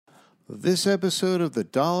This episode of The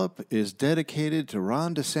Dollop is dedicated to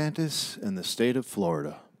Ron DeSantis and the state of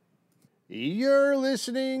Florida. You're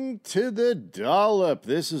listening to The Dollop.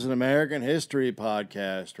 This is an American history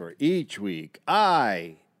podcast where each week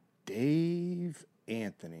I, Dave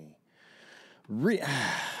Anthony, I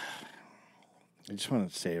just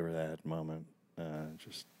want to savor that moment.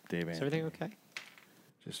 Just Dave Anthony. Is everything okay?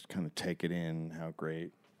 Just kind of take it in how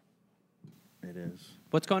great it is.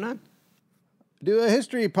 What's going on? Do a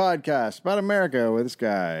history podcast about America with this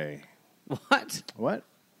guy. What? What?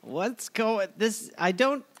 What's going?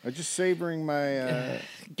 I'm just savoring my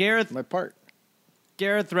my part.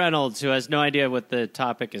 Gareth Reynolds, who has no idea what the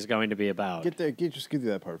topic is going to be about. Just give you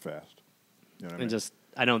that part fast. You know what I mean?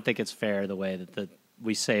 I don't think it's fair the way that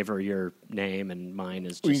we savor your name and mine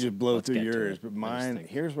is just. We can just blow through get to yours, it. but mine.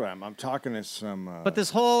 Here's what I'm talking to some. But this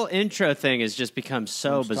whole intro thing has just become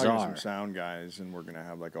so I'm bizarre. talking to some sound guys, and we're gonna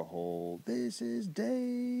have like a whole. This is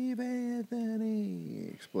Dave Anthony.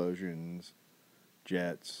 Explosions,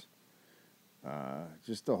 jets,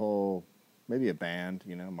 just the whole. Maybe a band,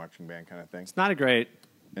 marching band kind of thing. It's not a great.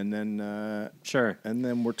 And then sure. And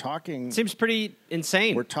then we're talking. Seems pretty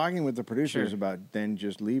insane. We're talking with the producers about then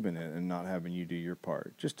just leaving it and not having you do your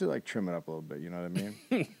part, just to like trim it up a little bit. You know what I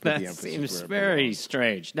mean? That seems very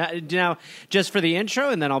strange. Now, just for the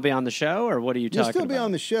intro, and then I'll be on the show, or what are you talking about? You'll still be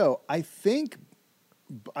on the show. I think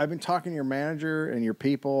I've been talking to your manager and your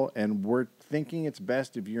people, and we're thinking it's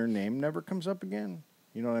best if your name never comes up again.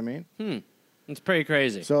 You know what I mean? It's pretty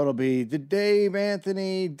crazy. So it'll be the Dave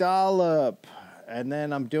Anthony Dollop. And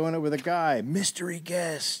then I'm doing it with a guy, mystery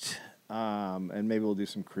guest. And maybe we'll do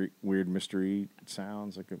some weird mystery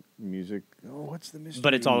sounds, like a music. Oh, what's the mystery?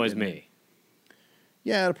 But it's always me.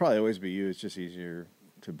 Yeah, it'll probably always be you. It's just easier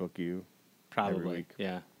to book you every week.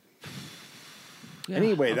 Yeah.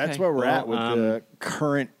 Anyway, that's where we're at with the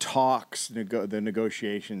current talks, the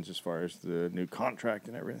negotiations as far as the new contract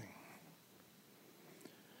and everything.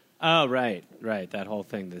 Oh, right. That whole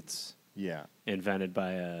thing that's invented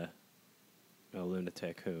by a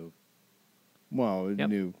lunatic who... Well,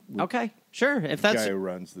 new... Okay, sure. If that's... The guy who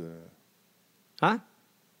runs the... Huh?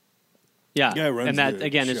 Yeah. The guy who runs and that, the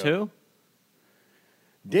again, show. is who?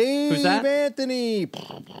 Dave Who's that? Anthony.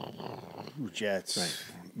 Jets. Right.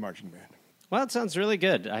 Marching band. Well, it sounds really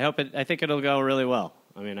good. I think it'll go really well.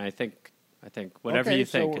 I mean, I think whatever you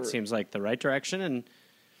think, it seems like the right direction, and...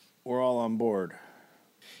 We're all on board.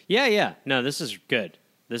 Yeah. No, this is good.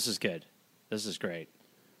 This is good. This is great.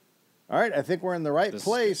 All right, I think we're in the right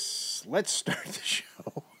place. Let's start the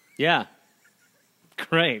show. Yeah.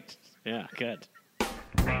 Great. Yeah, good.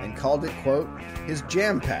 And called it, quote, his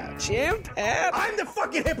jam pad. Jam pad? I'm the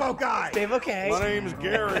fucking hippo guy! Dave, okay. My name's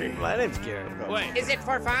Gary. My name's Gary. Wait. Is it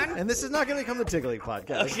for fun? And this is not going to become the Tiggly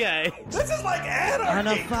podcast. Okay. This is like anarchy! On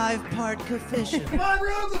a 5-part coefficient. My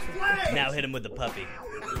room is playing! Now hit him with the puppy.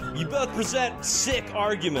 You both present sick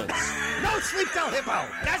arguments. No sleep till hippo!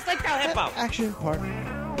 No sleep till hippo. Action,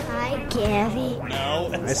 partner. Hi, Gary. No.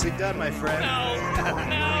 Nicely done, my friend. No.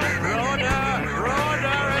 Order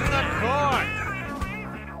in the court.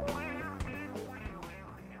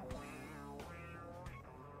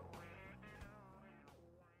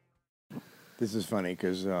 This is funny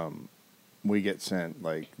because we get sent,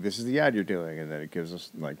 like, this is the ad you're doing, and then it gives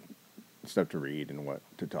us, like, stuff to read and what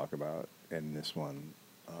to talk about. And this one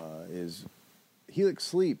is Helix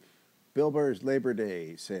Sleep, Bill Burr's Labor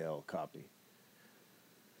Day sale copy.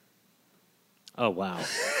 Oh, wow.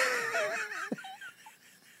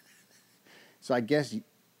 So I guess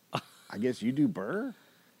you do Burr?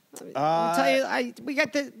 I'll tell you, we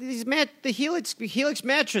got the Helix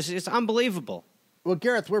mattress is unbelievable. Well,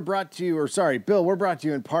 Gareth, Bill, we're brought to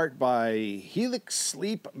you in part by Helix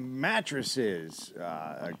Sleep Mattresses.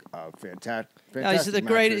 A fantastic This is the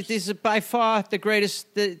greatest. This is by far the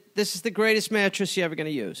greatest. This is the greatest mattress you're ever going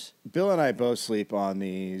to use. Bill and I both sleep on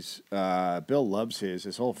these. Bill loves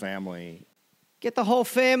his whole family. Get the whole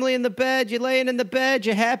family in the bed. You're laying in the bed.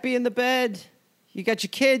 You're happy in the bed. You got your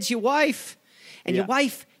kids, your wife. And your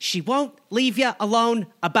wife, she won't leave you alone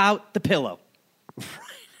about the pillow.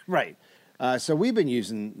 Right. So we've been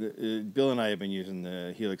using, Bill and I have been using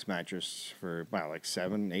the Helix mattress for about like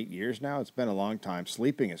 7-8 years now. It's been a long time.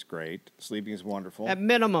 Sleeping is great. Sleeping is wonderful. At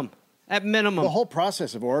minimum. The whole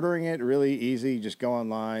process of ordering it, really easy. You just go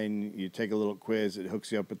online, you take a little quiz, it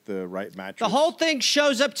hooks you up with the right mattress. The whole thing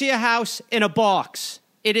shows up to your house in a box.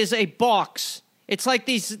 It is a box. It's like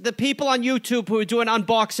the people on YouTube who are doing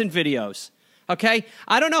unboxing videos. Okay?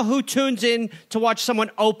 I don't know who tunes in to watch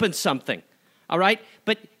someone open something. All right?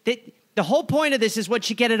 But the whole point of this is once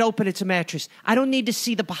you get it open, it's a mattress. I don't need to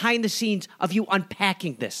see the behind the scenes of you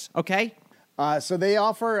unpacking this. Okay? So they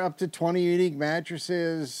offer up to 20 unique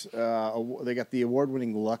mattresses. They got the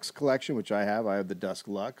award-winning Lux collection, which I have. I have the Dusk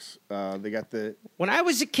Lux. They got the... When I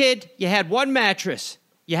was a kid, you had one mattress.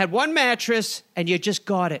 You had one mattress, and you just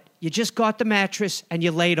got it. You just got the mattress, and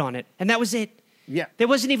you laid on it. And that was it. Yeah. There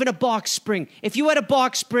wasn't even a box spring. If you had a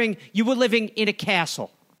box spring, you were living in a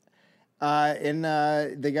castle.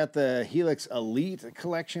 They got the Helix Elite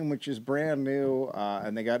collection, which is brand new,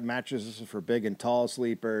 and they got mattresses for big and tall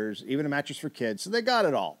sleepers, even a mattress for kids. So they got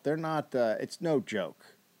it all. They're not. It's no joke.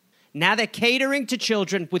 Now they're catering to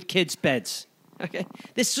children with kids' beds. Okay,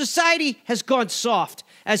 this society has gone soft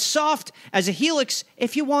as a Helix,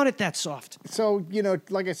 if you want it that soft. So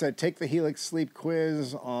like I said, take the Helix Sleep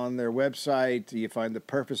Quiz on their website. You find the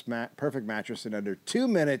perfect mattress in under 2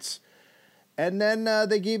 minutes. And then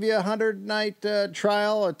they give you a 100-night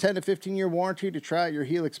trial, a 10 to 15-year warranty to try out your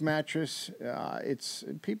Helix mattress.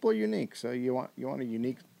 People are unique, so you want a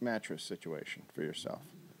unique mattress situation for yourself.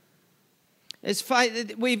 It's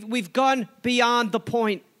fine. We've gone beyond the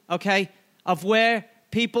point, okay, of where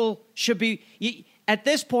people should be. At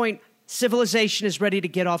this point, civilization is ready to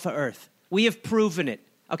get off of Earth. We have proven it,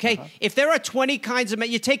 okay? If there are 20 kinds of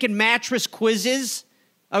you're taking mattress quizzes,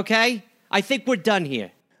 okay? I think we're done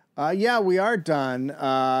here. Yeah, we are done.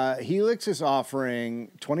 Helix is offering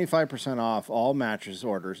 25% off all mattress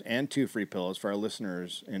orders and 2 free pillows for our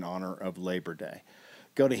listeners in honor of Labor Day.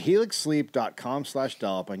 Go to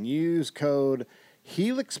helixsleep.com/dollop and use code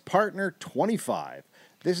HelixPartner25.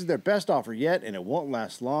 This is their best offer yet, and it won't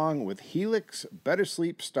last long. With Helix, better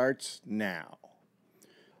sleep starts now.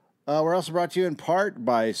 We're also brought to you in part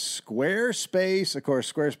by Squarespace. Of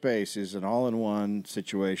course, Squarespace is an all-in-one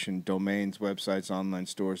situation. Domains, websites, online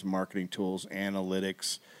stores, marketing tools,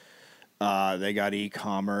 analytics. They got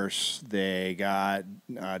e-commerce. They got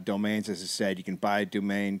domains, as I said. You can buy a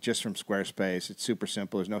domain just from Squarespace. It's super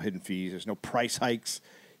simple. There's no hidden fees. There's no price hikes.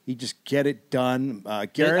 You just get it done.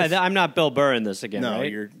 Gareth, I'm not Bill Burr in this again, no, right?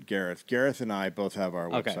 you're Gareth. Gareth and I both have our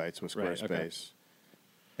Okay. websites with Right, Squarespace. okay.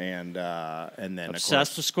 And then,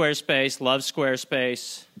 Obsessed of course, with Squarespace, love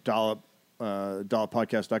Squarespace.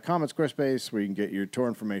 dolloppodcast.com at Squarespace, where you can get your tour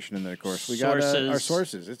information. And then, of course, we got Sources. our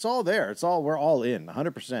sources. It's all there. We're all in,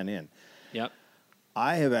 100% in. Yep.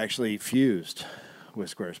 I have actually fused with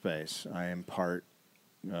Squarespace. I am part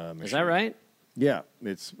machine. Is that right? Yeah,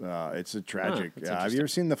 it's a tragic. that's Have you ever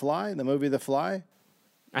seen The Fly, the movie The Fly?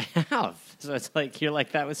 I have. So it's like you're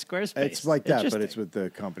like that with Squarespace. It's like that, but Interesting. it's with the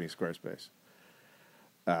company Squarespace.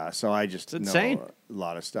 So I just It's insane. know a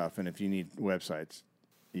lot of stuff, and if you need websites,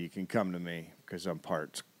 you can come to me because I'm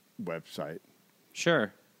part website.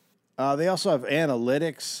 Sure. They also have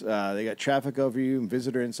analytics. They got traffic overview and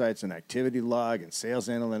visitor insights and activity log and sales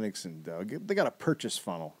analytics, and they got a purchase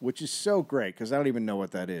funnel, which is so great because I don't even know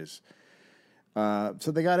what that is.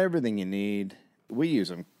 So they got everything you need. We use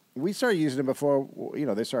them. We started using them before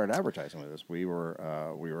they started advertising with us. We were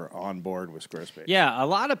on board with Squarespace. Yeah, a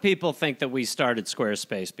lot of people think that we started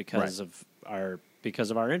Squarespace because Right.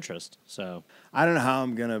 of our interest. So I don't know how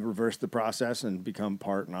I'm going to reverse the process and become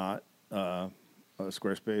part not a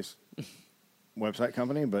Squarespace website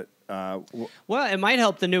company, but well, it might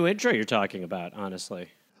help the new intro you're talking about, honestly.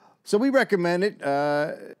 so we recommend it.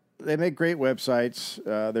 They make great websites.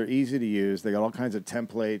 They're easy to use. They got all kinds of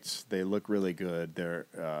templates. They look really good. They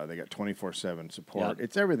got 24/7 support. Yep.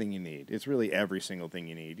 It's everything you need. It's really every single thing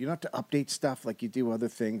you need. You don't have to update stuff like you do other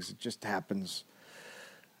things. It just happens.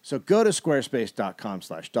 So go to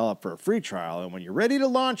squarespace.com/dollop for a free trial. And when you're ready to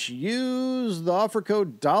launch, use the offer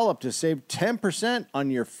code DOLLOP to save 10% on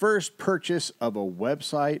your first purchase of a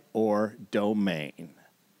website or domain.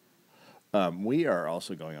 We are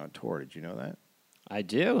also going on tour. Did you know that? I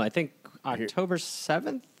do. I think October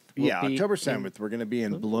 7th? October 7th. We're going to be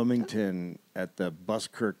in Bloomington at the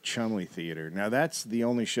Buskirk Chumley Theater. Now, that's the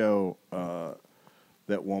only show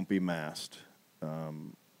that won't be masked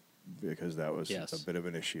because that was Yes. a bit of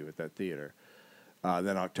an issue at that theater.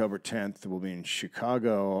 Then October 10th, we'll be in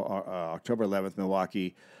Chicago. October 11th,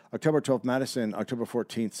 Milwaukee. October 12th, Madison. October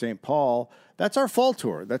 14th, St. Paul. That's our fall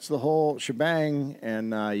tour. That's the whole shebang.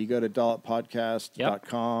 And you go to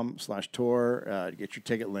dolloppodcast.com/tour to get your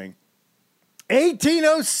ticket link.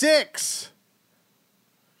 1806!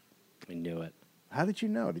 I knew it. How did you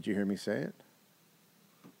know? Did you hear me say it?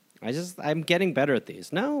 I'm getting better at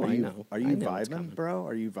these. No, I know. Are I you know it's vibing, coming. bro?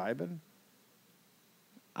 Are you vibing?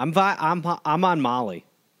 I'm on Molly.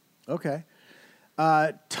 Okay.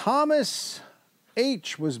 Thomas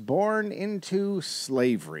H. was born into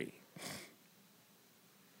slavery.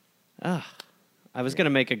 I was going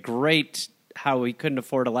to make a great how he couldn't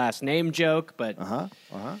afford a last name joke, but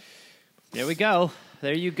there we go.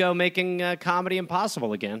 There you go, making comedy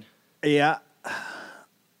impossible again. Yeah.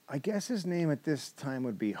 I guess his name at this time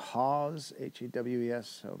would be Hawes,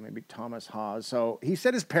 Hawes, so maybe Thomas Hawes. So he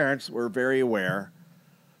said his parents were very aware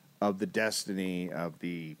of the destiny of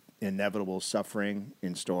the inevitable suffering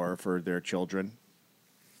in store for their children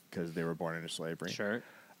because they were born into slavery. Sure.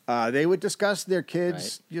 They would discuss their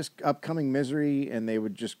kids' just upcoming misery, and they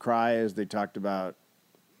would just cry as they talked about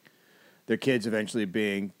their kids eventually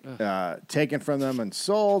being taken from them and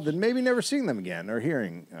sold, and maybe never seeing them again or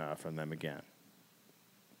hearing from them again.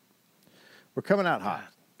 We're coming out hot.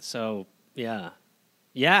 So, yeah.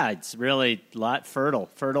 Yeah, it's really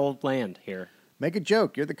fertile land here. Make a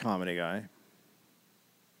joke. You're the comedy guy.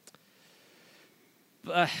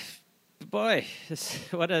 Boy,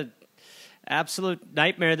 what a absolute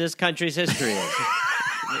nightmare this country's history is.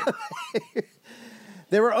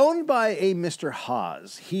 They were owned by a Mr.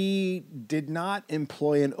 Hawes. He did not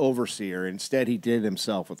employ an overseer. Instead, he did it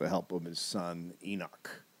himself with the help of his son,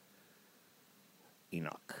 Enoch.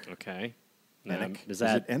 Okay. Enoch. Is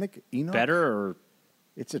that it Enoch? Enoch? better or...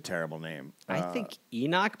 It's a terrible name. I think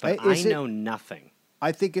Enoch, but I know nothing.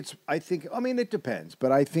 I mean, it depends,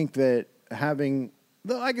 but I think that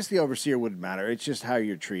I guess the overseer wouldn't matter. It's just how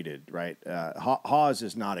you're treated, right? Hawes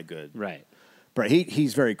is not a good, Right. But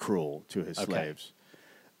he's very cruel to his slaves.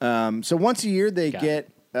 So once a year they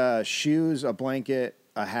get shoes, a blanket,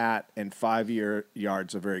 a hat, and 5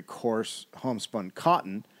 yards of very coarse homespun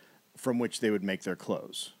cotton, from which they would make their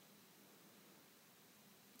clothes.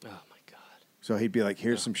 Oh my God! So he'd be like,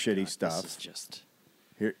 "Here's some shitty stuff. This is just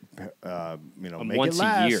Here, make once it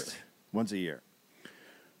last. a year. Once a year."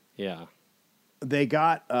 Yeah. They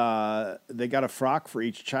got a frock for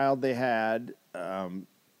each child they had, and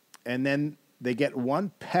then they get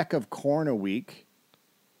one peck of corn a week.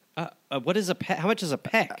 What is a peck? How much is a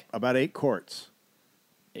peck? About 8 quarts.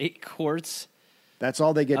 8 quarts. That's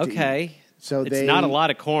all they get to eat. Okay. So it's not a lot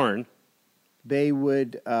of corn. They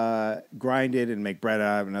would grind it and make bread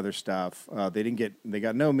out of it and other stuff. They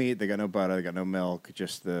got no meat, they got no butter, they got no milk,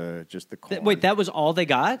 just the corn. Wait, that was all they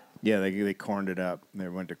got? Yeah, they corned it up. They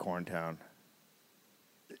went to Corn Town.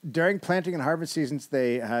 During planting and harvest seasons,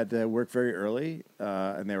 they had to work very early,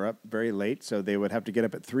 and they were up very late, so they would have to get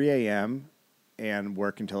up at 3 a.m. and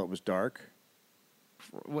work until it was dark.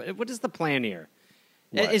 What is the plan here?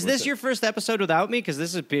 What? Is this your first episode without me? Because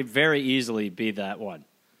this would very easily be that one.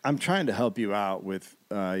 I'm trying to help you out with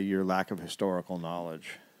your lack of historical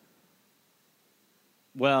knowledge.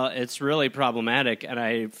 Well, it's really problematic, and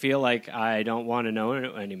I feel like I don't want to know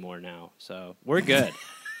it anymore now. So we're good.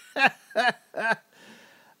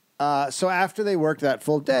 So after they worked that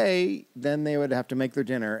full day, then they would have to make their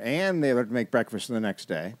dinner, and they would have to make breakfast the next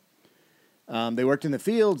day. They worked in the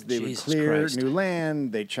fields. They would clear new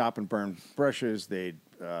land. They'd chop and burn brushes. They'd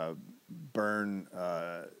burn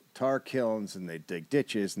tar kilns, and they'd dig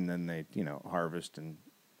ditches, and then they'd harvest and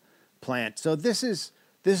plant. So this is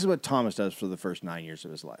what Thomas does for the first 9 years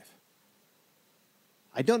of his life.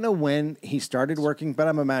 I don't know when he started working, but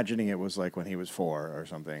I'm imagining it was like when he was 4 or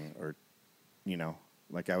something, or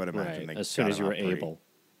like I would imagine. Right. As soon as you were able,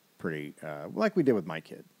 pretty like we did with my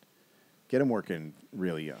kid. Get him working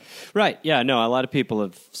really young. Right. Yeah. No. A lot of people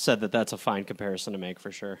have said that that's a fine comparison to make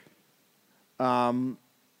for sure. So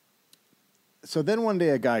then one day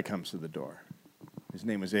a guy comes to the door. His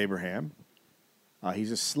name is Abraham.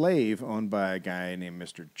 He's a slave owned by a guy named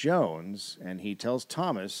Mr. Jones, and he tells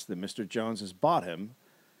Thomas that Mr. Jones has bought him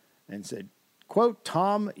and said, quote,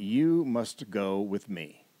 "Tom, you must go with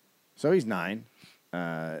me." So he's 9.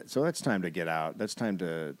 So that's time to get out. That's time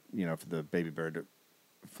to, for the baby bird to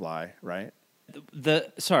fly, right?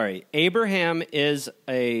 Abraham is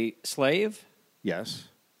a slave? Yes.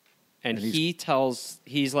 And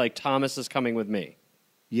he's like, Thomas is coming with me.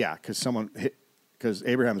 Yeah, because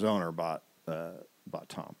Abraham's owner bought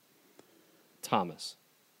Tom. Thomas.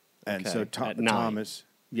 And okay. so At 9. Thomas,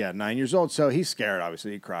 9 years old. So he's scared,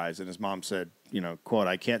 obviously. He cries. And his mom said, quote,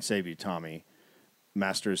 "I can't save you, Tommy.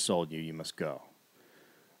 Master has sold you. You must go."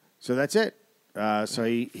 So that's it. So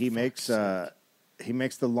he makes the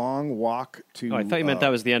long walk to... Oh, I thought you meant that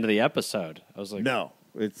was the end of the episode. I was like... No,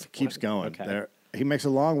 it keeps going. Okay. He makes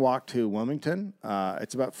a long walk to Wilmington.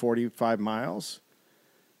 It's about 45 miles.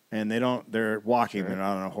 And they're walking. Sure. They're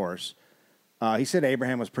not on a horse. He said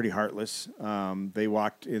Abraham was pretty heartless. They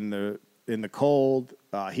walked in the cold.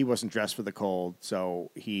 He wasn't dressed for the cold.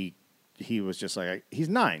 So he was just like, he's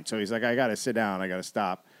 9. So he's like, I got to sit down. I got to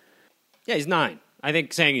stop. Yeah, he's 9. I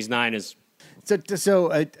think saying he's 9 is...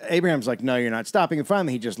 So Abraham's like, "No, you're not stopping." And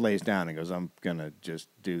finally he just lays down and goes, "I'm going to just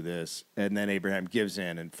do this." And then Abraham gives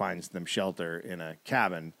in and finds them shelter in a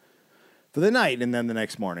cabin for the night. And then the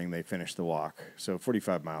next morning they finish the walk. So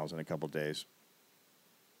 45 miles in a couple days.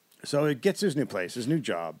 So it gets his new place. His new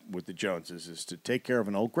job with the Joneses is to take care of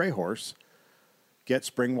an old gray horse, get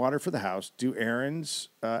spring water for the house, do errands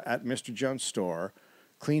at Mr. Jones' store,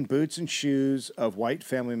 clean boots and shoes of white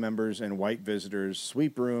family members and white visitors,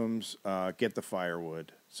 sweep rooms, get the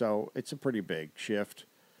firewood. So it's a pretty big shift.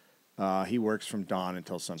 He works from dawn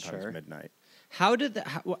until sometimes midnight. How do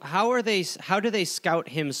they scout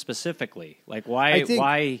him specifically? Like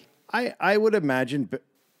why? I would imagine,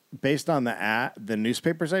 based on the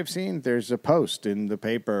newspapers I've seen, there's a post in the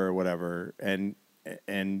paper or whatever, and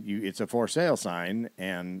it's a for sale sign,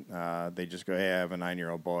 and they just go, hey, I have a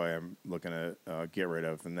 9-year-old boy I'm looking to get rid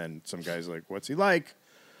of, and then some guy's like, what's he like?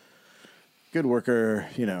 Good worker,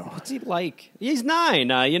 What's he like? He's 9.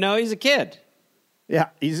 He's a kid. Yeah,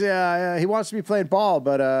 he wants to be playing ball,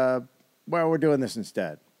 but we're doing this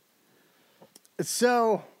instead.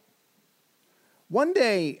 So one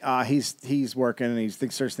day he's working and he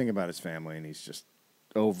starts thinking about his family, and he's just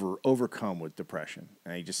overcome with depression,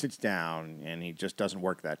 and he just sits down and he just doesn't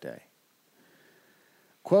work that day.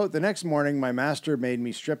 Quote, the next morning my master made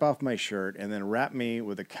me strip off my shirt and then wrapped me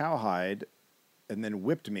with a cowhide and then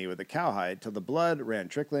whipped me with a cowhide till the blood ran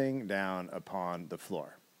trickling down upon the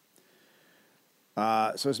floor.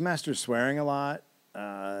 So his master's swearing a lot.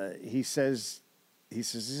 He says,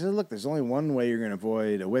 look, there's only one way you're going to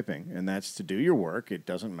avoid a whipping, and that's to do your work. It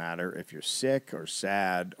doesn't matter if you're sick or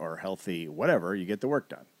sad or healthy, whatever, you get the work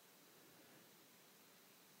done.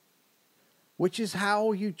 Which is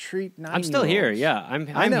how you treat 9-year-olds. I'm still here, yeah. I'm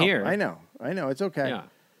here. I know. It's okay. Yeah.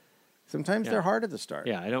 Sometimes they're hard at the start.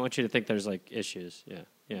 Yeah, I don't want you to think there's, issues. Yeah.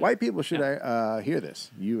 White people should hear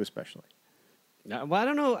this, you especially. Well, I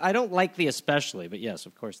don't know. I don't like the especially, but yes,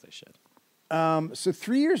 of course they should. So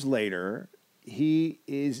 3 years later, he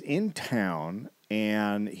is in town,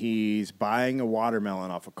 and he's buying a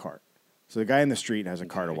watermelon off a cart. So the guy in the street has a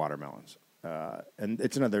cart of watermelons, and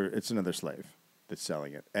it's another slave that's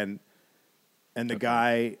selling it. And the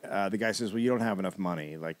guy says, well, you don't have enough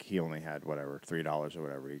money. Like, he only had $3 or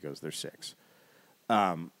whatever. He goes, there's 6.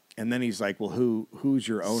 And then he's like, well, who's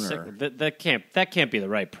your owner? That can't be the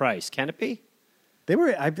right price, can it be?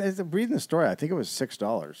 I was reading the story. I think it was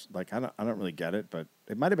 $6. Like, I don't really get it, but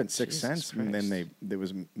it might have been 6 cents, and then it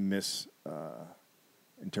was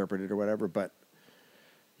misinterpreted or whatever. But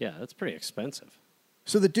yeah, that's pretty expensive.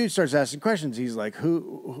 So the dude starts asking questions. He's like,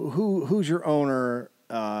 who's your owner?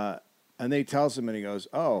 And he tells him, and he goes,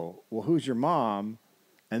 oh, well, who's your mom?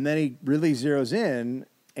 And then he really zeroes in,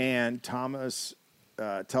 and Thomas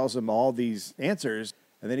tells him all these answers.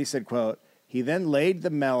 And then he said, quote, he then laid the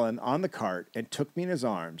melon on the cart and took me in his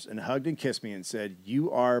arms and hugged and kissed me and said,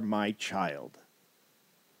 you are my child.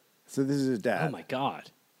 So this is his dad. Oh, my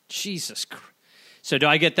God. Jesus Christ. So do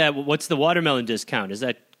I get that? What's the watermelon discount?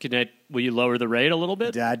 Will you lower the rate a little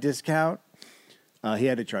bit? Dad discount? He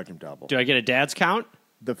had to charge him double. Do I get a dad's count?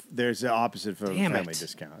 There's the opposite for family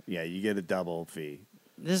discount. Yeah, you get a double fee.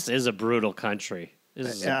 This is a brutal country.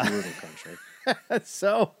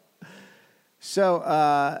 So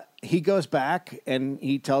he goes back and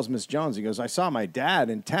he tells Miss Jones, he goes, I saw my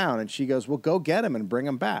dad in town. And she goes, well, go get him and bring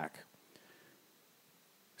him back.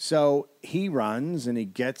 So he runs and he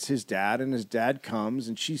gets his dad, and his dad comes,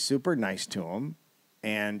 and she's super nice to him.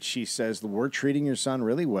 And she says, we're treating your son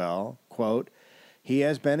really well. Quote, he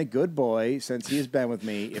has been a good boy since he has been with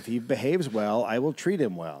me. If he behaves well, I will treat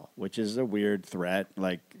him well, which is a weird threat.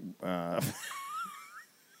 Well,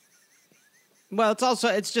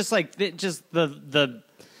 it's just like the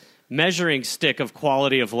measuring stick of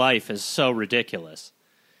quality of life is so ridiculous.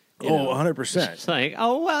 100%. It's like,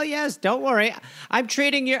 oh well, yes, don't worry. I'm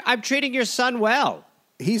treating your son well.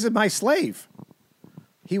 He's my slave.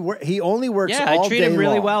 He only works all day long. I treat him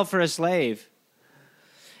really well for a slave.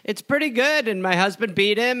 It's pretty good, and my husband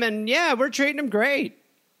beat him, and yeah, we're treating him great.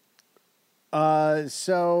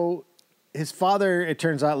 So his father, it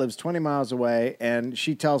turns out, lives 20 miles away, and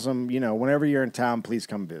she tells him, whenever you're in town, please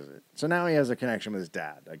come visit. So now he has a connection with his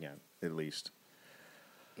dad again, at least.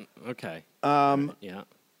 Okay. Yeah.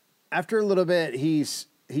 After a little bit, he's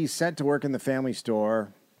sent to work in the family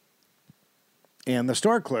store, and the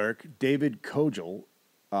store clerk, David Kogel,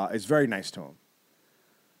 is very nice to him.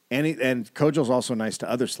 And Kogel's also nice to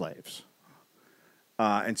other slaves.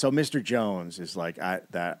 And so Mr. Jones is like, I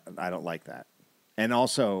don't like that. And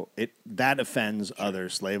also, that offends other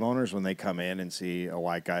slave owners when they come in and see a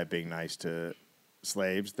white guy being nice to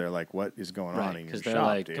slaves. They're like, what is going on in your shop, they're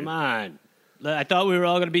like, dude? Come on. I thought we were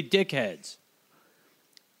all going to be dickheads.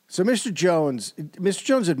 So Mr. Jones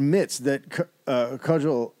admits that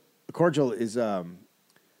Cordial is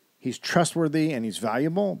he's trustworthy and he's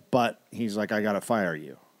valuable, but he's like, I got to fire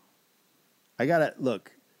you.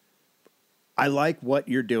 Look, I like what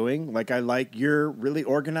you're doing. Like, I like you're really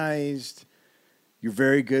organized. You're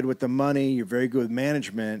very good with the money. You're very good with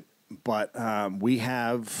management. But we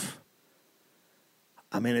have,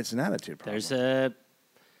 I mean, it's an attitude problem.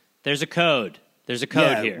 There's a code. There's a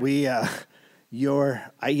code yeah,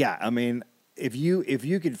 here. I mean, if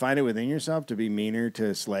you could find it within yourself to be meaner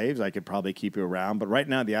to slaves, I could probably keep you around. But right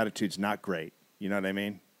now, the attitude's not great. You know what I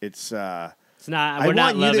mean? It's not. We're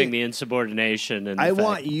not loving the insubordination. And I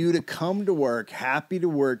want you to come to work, happy to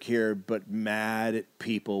work here, but mad at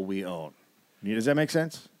people we own. Does that make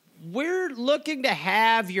sense? We're looking to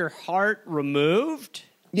have your heart removed.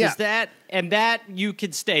 Yeah. Does that you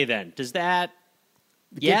can stay then? Does that?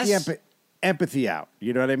 Get Yes. the empathy out.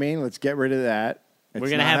 You know what I mean? Let's get rid of that. We're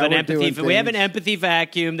going to have an empathy. We have an empathy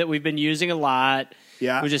vacuum that we've been using a lot.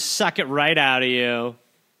 Yeah. We just suck it right out of you.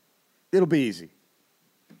 It'll be easy.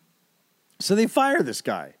 So they fire this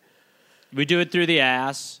guy. We do it through the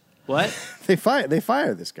ass. What? They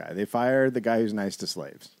fire this guy. They fire the guy who's nice to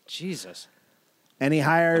slaves. Jesus. And he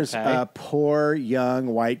hires Okay. a poor young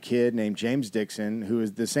white kid named James Dixon, who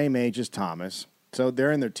is the same age as Thomas. So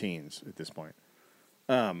they're in their teens at this point.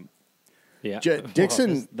 Yeah.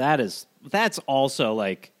 Dixon. That's also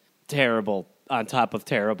like terrible on top of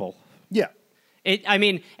terrible. Yeah. I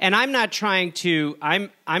mean, and I'm not trying to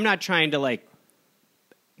like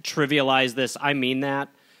trivialize this. I mean that,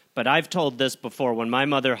 but I've told this before when my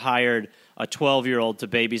mother hired a 12-year-old to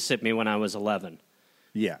babysit me when I was 11.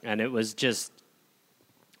 Yeah. And it was just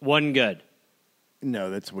one good. No,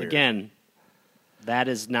 that's weird. Again, that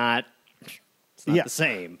is not it's not Yeah. the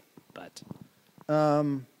same, but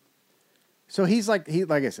So he's like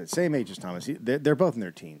I said, same age as Thomas. They're both in their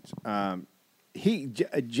teens.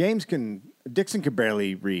 Dixon could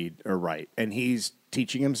barely read or write, and he's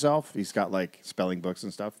teaching himself. He's got like spelling books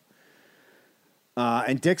and stuff.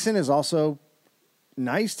 And Dixon is also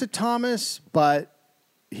nice to Thomas, but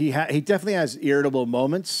he definitely has irritable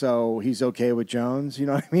moments. So he's okay with Jones. You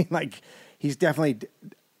know what I mean? Like he's definitely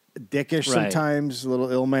dickish Right. sometimes, a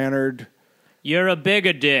little ill-mannered. you're a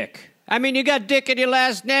bigger dick. I mean, you got dick in your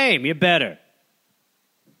last name. You better.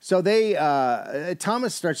 So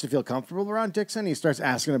Thomas starts to feel comfortable around Dixon. He starts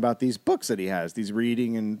asking about these books that he has, these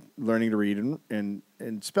reading and learning to read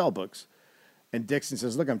and spell books. And Dixon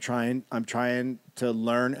says, "Look, I'm trying to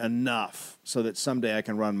learn enough so that someday I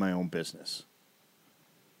can run my own business."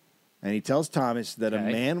 And he tells Thomas that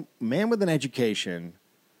Okay. a man with an education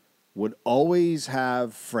would always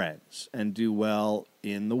have friends and do well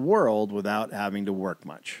in the world without having to work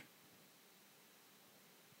much.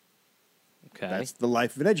 Okay. That's the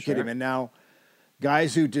life of an educated Sure. man. Now,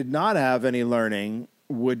 guys who did not have any learning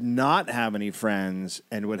would not have any friends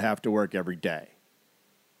and would have to work every day.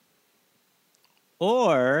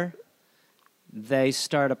 Or they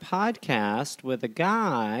start a podcast with a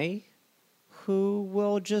guy who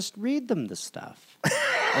will just read them the stuff.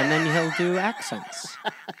 And then he'll do accents.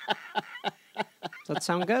 Does that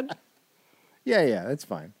sound good? Yeah, that's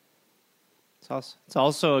fine. It's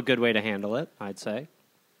also a good way to handle it, I'd say.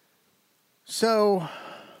 So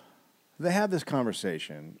they have this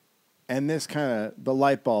conversation, and the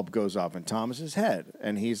light bulb goes off in Thomas's head.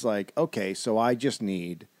 And he's like, okay, so I just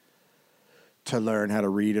need to learn how to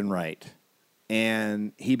read and write.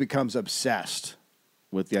 And he becomes obsessed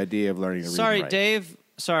with the idea of learning to read and Sorry, write. Dave.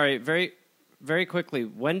 Sorry, very, very quickly.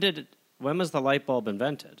 When was the light bulb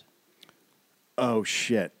invented? Oh,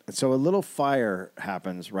 shit. So a little fire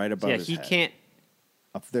happens right above Yeah, his he head. can't.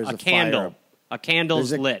 There's A candle. Fire. A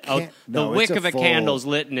candle's There's a lit. no, The it's wick a of a full- candle's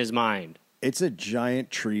lit in his mind. It's a giant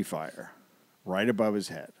tree fire right above his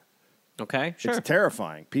head. Okay, sure. It's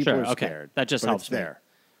terrifying. People Sure, are okay. scared. That just but helps it's me. there.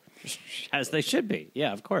 As they should be.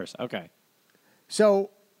 Yeah, of course. Okay. So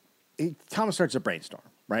Thomas starts a brainstorm,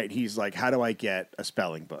 right? He's like, how do I get a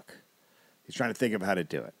spelling book? He's trying to think of how to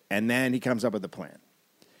do it. And then he comes up with a plan.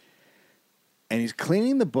 And he's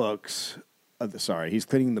cleaning the books. He's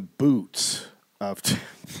cleaning the boots of...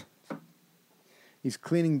 He's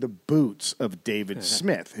cleaning the boots of David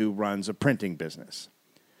Smith, who runs a printing business.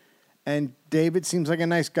 And David seems like a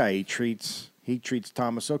nice guy. He treats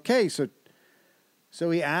Thomas okay.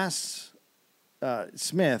 So he asks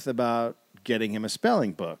Smith about getting him a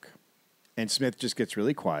spelling book. And Smith just gets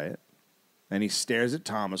really quiet. And he stares at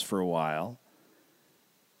Thomas for a while.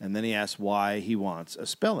 And then he asks why he wants a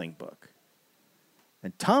spelling book.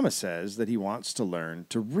 And Thomas says that he wants to learn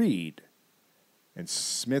to read. And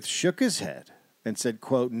Smith shook his head and said,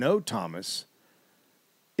 quote, "No, Thomas,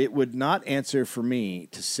 it would not answer for me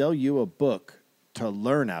to sell you a book to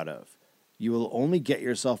learn out of. You will only get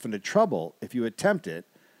yourself into trouble if you attempt it,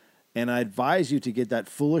 and I advise you to get that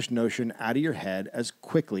foolish notion out of your head as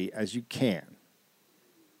quickly as you can."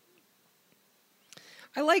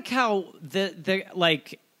 I like how the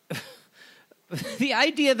like the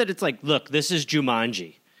idea that it's like, look, this is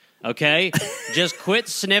Jumanji, okay? Just quit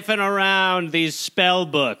sniffing around these spell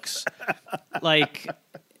books. Like,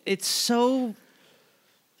 it's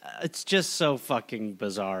just so fucking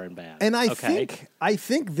bizarre and bad. And I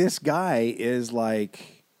think this guy is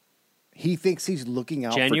like, he thinks he's looking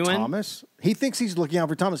out Genuine? for Thomas. He thinks he's looking out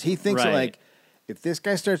for Thomas. He thinks Right. like, if this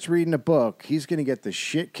guy starts reading a book, he's going to get the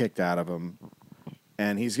shit kicked out of him,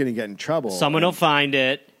 and he's going to get in trouble. Someone will find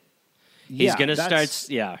it. He's Yeah, going to that's-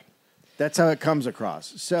 start, yeah. That's how it comes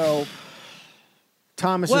across. So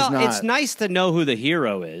Thomas is Well, not. it's nice to know who the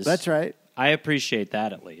hero is. That's right. I appreciate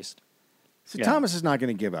that at least. So Yeah. Thomas is not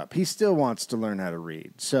going to give up. He still wants to learn how to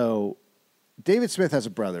read. So David Smith has a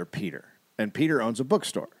brother, Peter, and Peter owns a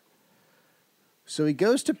bookstore. So he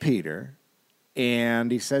goes to Peter,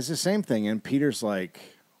 and he says the same thing. And Peter's like,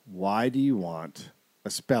 "Why do you want a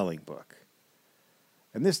spelling book?"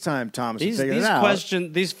 And this time, Thomas is figuring it out.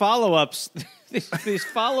 These follow-ups, these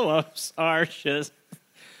follow-ups are just.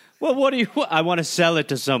 Well, what do you? I want to sell it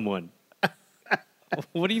to someone.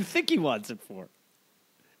 What do you think he wants it for?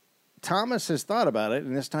 Thomas has thought about it,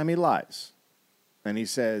 and this time he lies. And he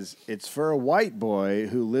says, "It's for a white boy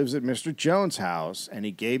who lives at Mr. Jones' house, and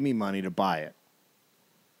he gave me money to buy it."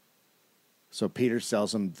 So Peter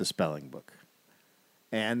sells him the spelling book.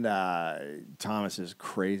 And Thomas is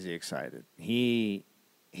crazy excited. He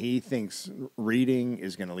thinks reading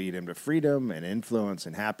is going to lead him to freedom and influence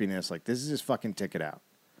and happiness. Like, this is his fucking ticket out.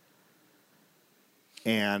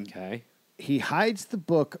 And Okay. he hides the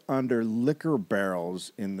book under liquor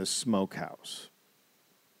barrels in the smokehouse.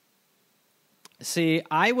 See,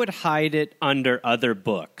 I would hide it under other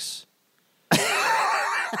books.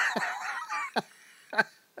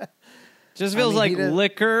 Just feels mean, he like does-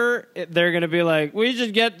 liquor. They're going to be like, we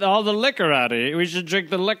should get all the liquor out of here. We should drink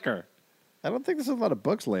the liquor. I don't think there's a lot of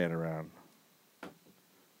books laying around.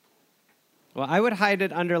 Well, I would hide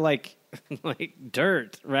it under like like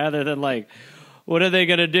dirt rather than like, what are they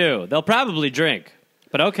going to do? They'll probably drink.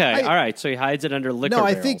 But okay, all right. So he hides it under liquor No,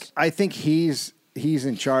 barrels. I think he's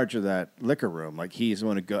in charge of that liquor room. Like, he's the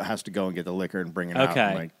one who has to go and get the liquor and bring it out. Okay.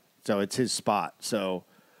 And, like, so it's his spot. So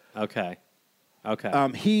Okay.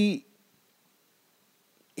 Okay.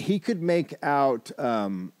 he could make out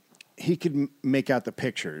make out the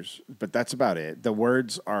pictures, but that's about it. The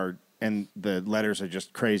words are and the letters are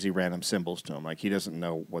just crazy random symbols to him. Like, he doesn't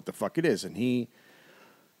know what the fuck it is. And he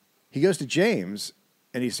goes to James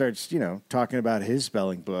and he starts, talking about his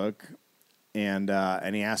spelling book, and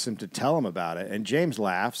he asks him to tell him about it. And James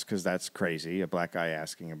laughs because that's crazy, a black guy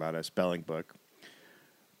asking about a spelling book.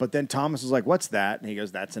 But then Thomas is like, "What's that?" And he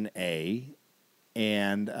goes, "That's an A."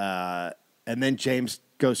 And then James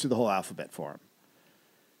goes through the whole alphabet for him.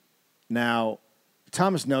 Now,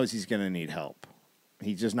 Thomas knows he's going to need help.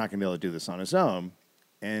 He's just not going to be able to do this on his own.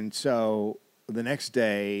 And so the next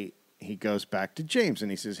day, he goes back to James and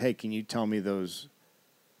he says, "Hey, can you tell me that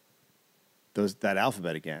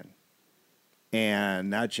alphabet again?" And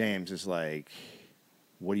now James is like,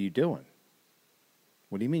 "What are you doing?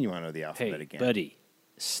 What do you mean you want to know the alphabet hey, again?" buddy,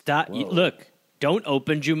 stop. Whoa. Look, don't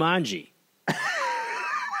open Jumanji.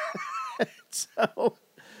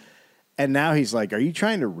 And now he's like, "Are you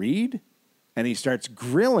trying to read?" And he starts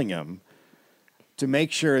grilling him to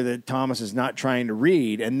make sure that Thomas is not trying to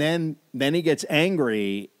read. And then he gets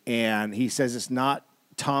angry and he says it's not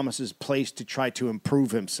Thomas's place to try to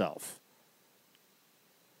improve himself.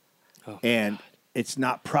 Oh, And it's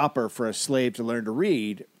not proper for a slave to learn to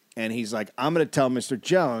read. And he's like, "I'm going to tell Mr.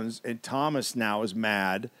 Jones." And Thomas now is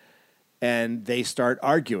mad. And they start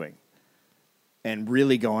arguing and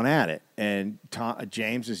really going at it. And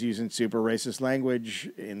James is using super racist language,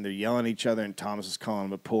 and they're yelling at each other, and Thomas is calling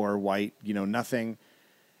him a poor, white, nothing,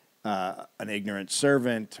 an ignorant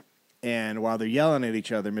servant. And while they're yelling at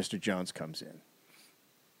each other, Mr. Jones comes in.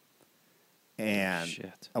 And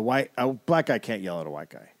Shit. a black guy can't yell at a white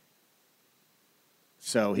guy.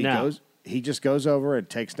 So No. he just goes over and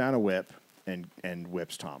takes down a whip and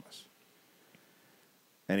whips Thomas.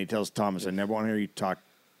 And he tells Thomas, "I never want to hear you talk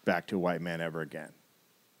back to a white man ever again."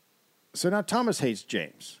 So now Thomas hates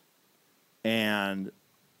James. And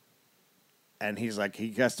he's like,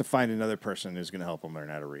 he has to find another person who's going to help him learn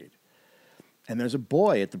how to read. And there's a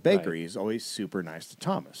boy at the bakery. Right. He's always super nice to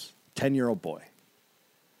Thomas, 10-year-old boy.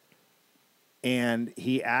 And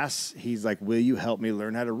he's like, "Will you help me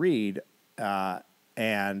learn how to read?"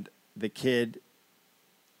 And the kid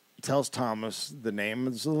tells Thomas the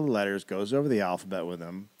names of the letters, goes over the alphabet with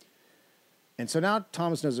him. And so now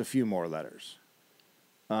Thomas knows a few more letters.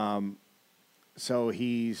 So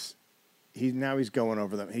he's he's going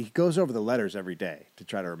over them. He goes over the letters every day to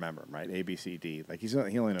try to remember them, right? A, B, C, D. Like he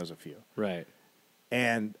only knows a few. Right.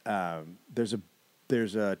 And there's a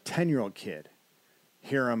 10-year-old kid,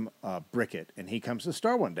 Hiram Brickett, and he comes to the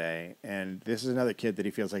store one day, and this is another kid that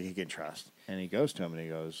he feels like he can trust. And he goes to him and he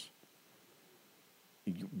goes,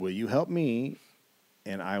 "Will you help me?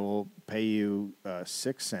 And I will pay you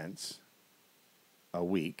 6 cents a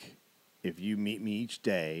week if you meet me each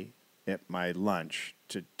day at my lunch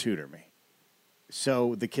to tutor me."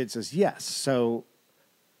 So the kid says yes. So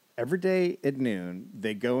every day at noon,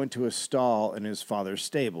 they go into a stall in his father's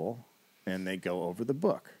stable, and they go over the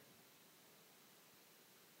book.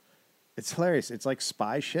 It's hilarious. It's like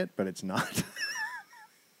spy shit, but it's not.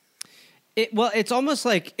 It's almost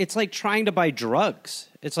like it's like trying to buy drugs.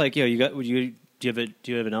 It's like, do you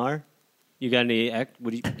have an R? You got any X?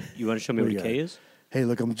 You want to show me what a K is? Hey,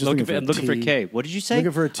 look, I'm just I'm looking looking for a K. What did you say?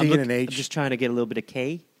 Looking for a T and an H. I'm just trying to get a little bit of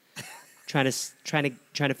K. trying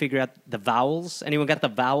to figure out the vowels. Anyone got the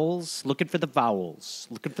vowels? Looking for the vowels.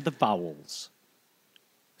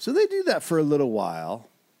 So they do that for a little while.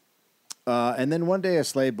 And then one day a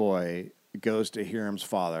slave boy goes to Hiram's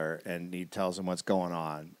father and he tells him what's going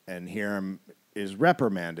on. And Hiram is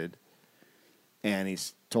reprimanded and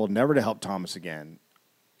he's told never to help Thomas again.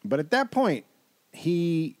 But at that point,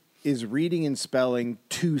 he is reading and spelling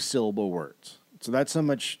 2-syllable words. So that's how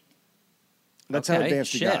much, that's how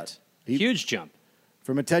advanced he got. Huge jump.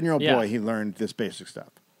 From a 10-year-old boy, he learned this basic stuff.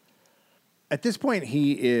 At this point,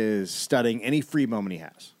 he is studying any free moment he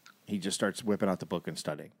has. He just starts whipping out the book and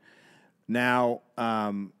studying. Now,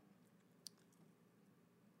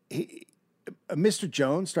 Mr.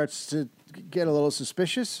 Jones starts to get a little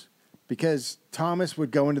suspicious because Thomas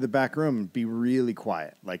would go into the back room and be really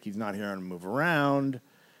quiet. Like he's not hearing him move around.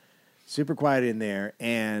 Super quiet in there.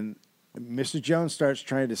 And Mr. Jones starts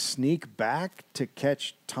trying to sneak back to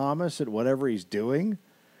catch Thomas at whatever he's doing.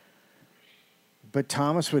 But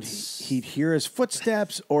Thomas he'd hear his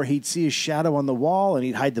footsteps or he'd see his shadow on the wall and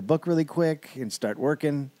he'd hide the book really quick and start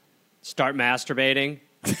working. Start masturbating.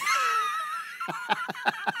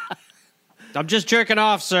 I'm just jerking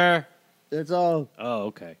off, sir. That's all. Oh,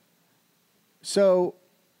 okay. So,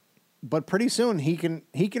 but pretty soon he can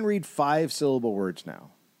read 5-syllable words now.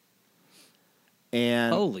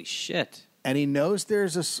 And holy shit. And he knows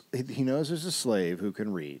there's a slave who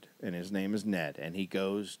can read, and his name is Ned. And he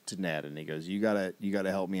goes to Ned and he goes, "You gotta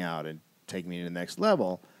help me out and take me to the next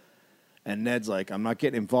level." And Ned's like, "I'm not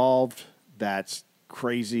getting involved. That's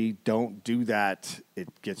crazy. Don't do that. It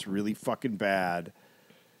gets really fucking bad."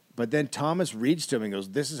 But then Thomas reads to him and goes,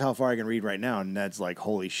 "This is how far I can read right now." And Ned's like,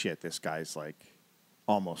 "Holy shit, this guy's like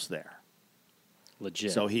almost there."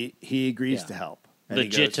 Legit. So he agrees to help. And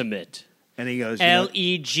legitimate. He goes,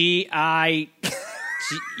 LEGI.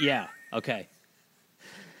 Yeah. Okay.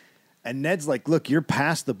 And Ned's like, "Look, you're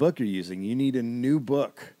past the book you're using. You need a new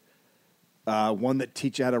book, one that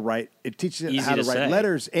teaches you how to write. It teaches you how to write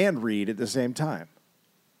letters and read at the same time."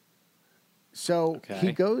 So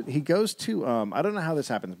he goes to I don't know how this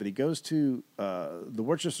happens, but he goes to the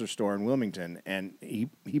Worcester store in Wilmington and he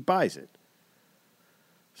buys it.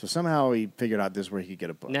 So somehow he figured out this is where he could get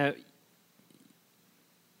a book. Now,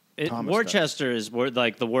 Worcester is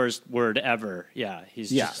like the worst word ever. Yeah,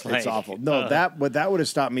 just like, it's awful. No, that would have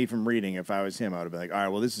stopped me from reading if I was him. I would have been like, "All right,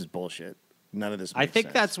 well, this is bullshit. None of this makes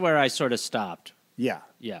sense." That's where I sort of stopped. Yeah.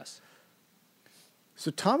 Yes.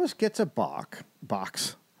 So Thomas gets a box.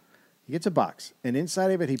 He gets a box, and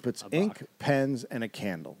inside of it he puts ink, pens, and a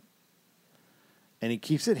candle. And he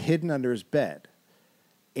keeps it hidden under his bed.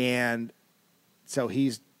 And so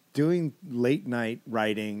he's doing late night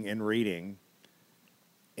writing and reading.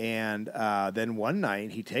 And then one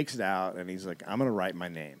night he takes it out and he's like, "I'm going to write my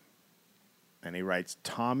name." And he writes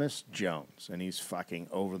Thomas Jones, and he's fucking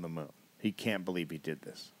over the moon. He can't believe he did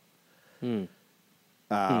this.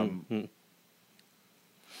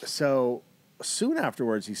 So soon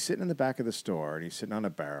afterwards, he's sitting in the back of the store and he's sitting on a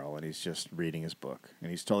barrel and he's just reading his book and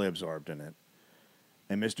he's totally absorbed in it.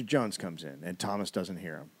 And Mr. Jones comes in and Thomas doesn't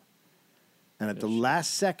hear him. And at the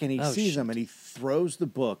last second, he sees him and he throws the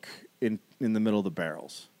book in the middle of the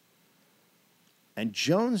barrels. And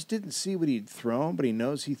Jones didn't see what he'd thrown, but he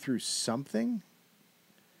knows he threw something.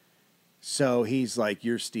 So he's like,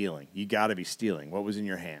 "You're stealing. You got to be stealing. What was in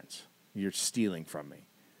your hands? You're stealing from me."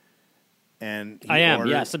 And I am.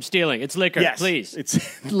 Yes, I'm stealing. It's liquor, please.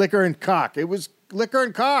 It's liquor and cock. It was liquor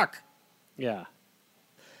and cock. Yeah.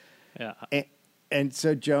 Yeah. And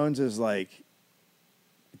so Jones is like,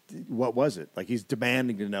 "What was it?" Like he's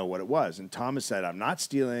demanding to know what it was. And Thomas said, "I'm not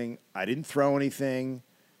stealing. I didn't throw anything."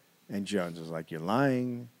 And Jones is like, "You're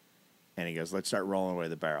lying." And he goes, "Let's start rolling away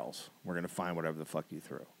the barrels. We're going to find whatever the fuck you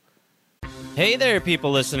threw." Hey there,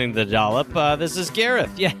 people listening to The Dollop. This is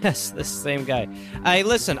Gareth. Yes, this same guy.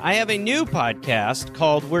 Listen, I have a new podcast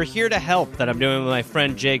called We're Here to Help that I'm doing with my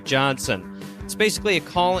friend Jake Johnson. It's basically a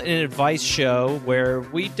call and advice show where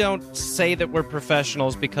we don't say that we're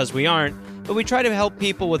professionals because we aren't, but we try to help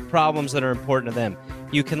people with problems that are important to them.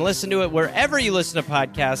 You can listen to it wherever you listen to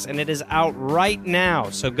podcasts, and it is out right now.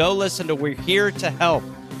 So go listen to We're Here to Help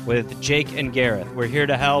with Jake and Gareth. We're Here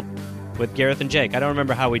to Help with Gareth and Jake. I don't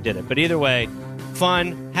remember how we did it, but either way,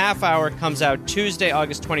 fun, half hour, comes out Tuesday,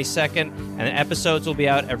 August 22nd, and the episodes will be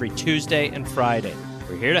out every Tuesday and Friday.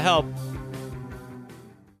 We're here to help.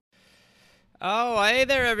 Oh, hey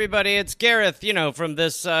there, everybody. It's Gareth, from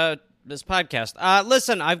this podcast.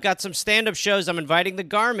 Listen, I've got some stand-up shows I'm inviting the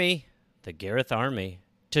Gareth Army,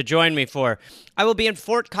 to join me for. I will be in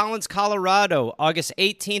Fort Collins, Colorado, August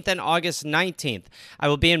 18th and August 19th. I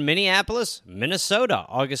will be in Minneapolis, Minnesota,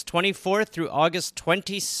 August 24th through August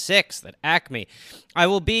 26th at Acme. I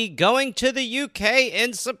will be going to the UK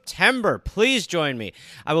in September. Please join me.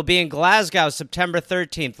 I will be in Glasgow, September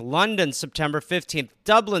 13th, London, September 15th,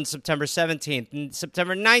 Dublin, September 17th, and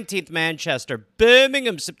September 19th, Manchester,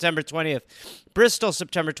 Birmingham, September 20th, Bristol,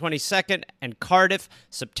 September 22nd, and Cardiff,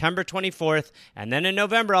 September 24th. And then in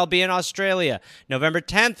November, I'll be in Australia. November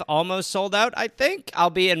 10th, almost sold out, I think. I'll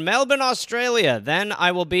be in Melbourne, Australia. Then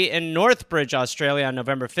I will be in Northbridge, Australia on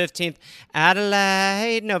November 15th.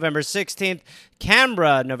 Adelaide, November 16th.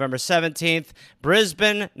 Canberra, November 17th.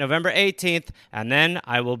 Brisbane, November 18th. And then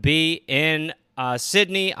I will be in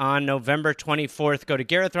Sydney on November 24th. Go to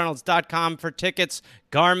GarethReynolds.com for tickets.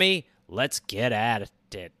 Garmy, let's get at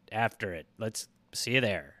it after it. Let's see you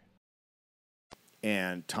there.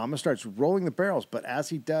 And Thomas starts rolling the barrels, but as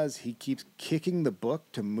he does, he keeps kicking the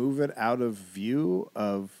book to move it out of view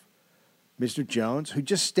of Mr. Jones, who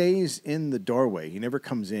just stays in the doorway. He never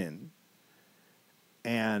comes in.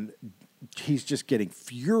 And he's just getting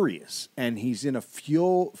furious, and he's in a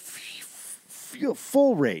full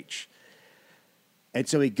rage. And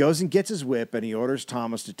so he goes and gets his whip, and he orders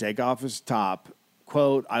Thomas to take off his top.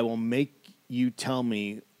 Quote, "I will make you tell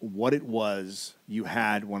me what it was you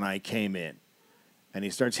had when I came in." And he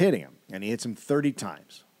starts hitting him, and he hits him 30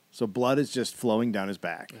 times. So blood is just flowing down his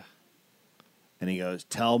back. And he goes,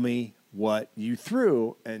 "Tell me what you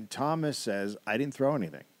threw." And Thomas says, "I didn't throw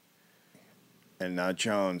anything." And now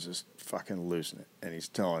Jones is fucking losing it. And he's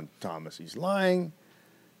telling Thomas he's lying.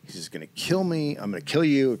 He's just going to kill me. I'm going to kill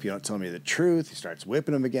you if you don't tell me the truth. He starts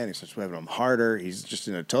whipping him again. He starts whipping him harder. He's just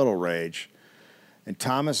in a total rage. And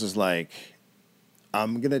Thomas is like,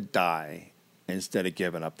 "I'm going to die instead of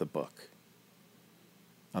giving up the book.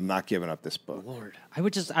 I'm not giving up this book." Lord, I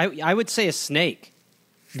would say a snake.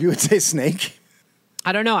 You would say snake?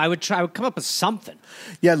 I don't know. I would come up with something.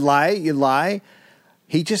 Yeah, you lie.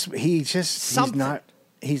 He's Something.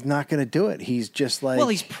 He's not going to do it. He's just like, Well,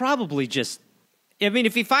 he's probably just. I mean,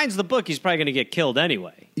 if he finds the book, he's probably going to get killed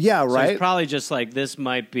anyway. Yeah, So right. he's probably just like, this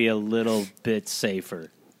might be a little bit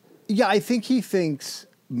safer. Yeah, I think he thinks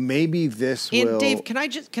maybe this And will. Dave, can I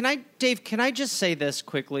just say this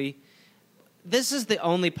quickly? This is the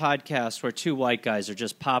only podcast where two white guys are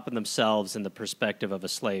just popping themselves in the perspective of a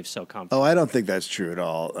slave so comfortably. Oh, I don't think that's true at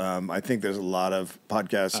all. I think there's a lot of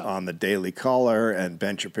podcasts on the Daily Caller and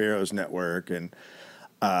Ben Shapiro's network and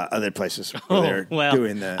other places where they're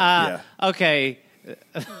doing that. Okay.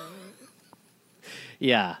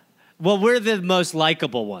 Yeah. Well, we're the most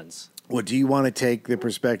likable ones. Well, do you want to take the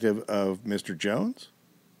perspective of Mr. Jones?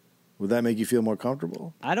 Would that make you feel more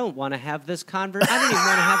comfortable? I don't want to have this I don't even want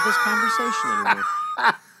to have this conversation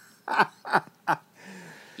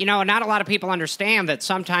anymore. Not a lot of people understand that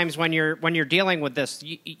sometimes when you're dealing with this,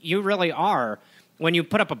 you really are. When you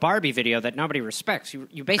put up a Barbie video that nobody respects,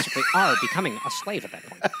 you basically are becoming a slave at that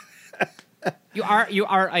point. You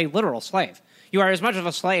are a literal slave. You are as much of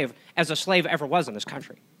a slave as a slave ever was in this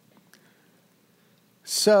country.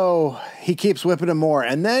 So he keeps whipping him more,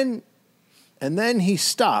 and then he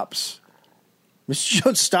stops. Mr.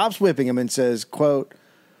 Jones stops whipping him and says, quote,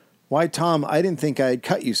 "Why, Tom, I didn't think I'd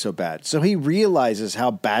cut you so bad." So he realizes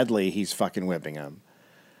how badly he's fucking whipping him.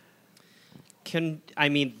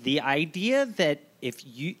 The idea that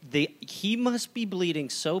he must be bleeding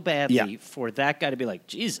so badly for that guy to be like,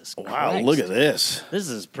 Jesus Christ. Wow, look at this. This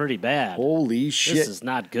is pretty bad. Holy shit. This is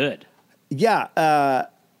not good. Yeah,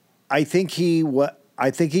 I think he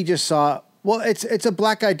just saw. Well, it's a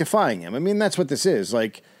black guy defying him. I mean, that's what this is.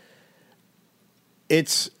 Like,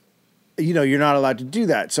 it's, you're not allowed to do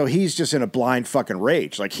that. So he's just in a blind fucking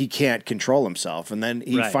rage. Like, he can't control himself. And then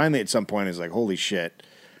he finally at some point is like, holy shit.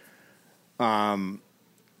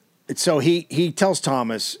 So he tells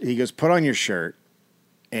Thomas, he goes, "Put on your shirt."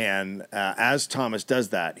 And as Thomas does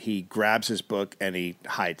that, he grabs his book and he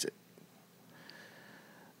hides it.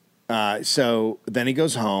 So then he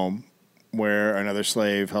goes home where another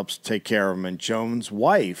slave helps take care of him. And Joan's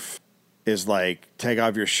wife is like, take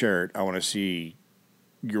off your shirt. I want to see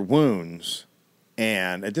your wounds.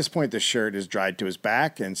 And at this point, the shirt is dried to his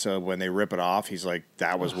back. And so when they rip it off, he's like,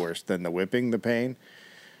 that was worse than the whipping, the pain.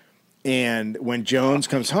 And when Jones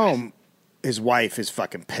comes home, his wife is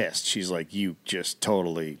fucking pissed. She's like, you just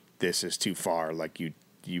totally, this is too far. Like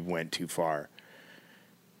you went too far.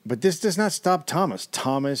 But this does not stop Thomas.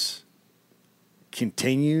 Thomas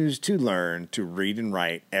continues to learn to read and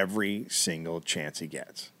write every single chance he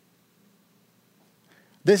gets.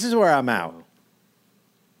 This is where I'm out.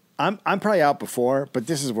 I'm probably out before, but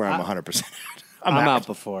this is where I'm 100% out. I'm out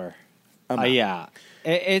before. Yeah.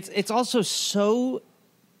 It's also so,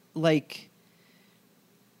 like,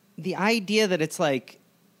 the idea that it's like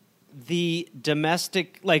the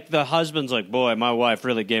domestic, like the husband's like, boy, my wife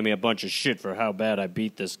really gave me a bunch of shit for how bad I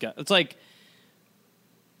beat this guy. It's like,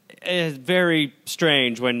 it's very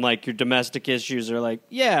strange when, like, your domestic issues are like,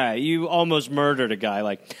 yeah, you almost murdered a guy.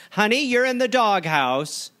 Like, honey, you're in the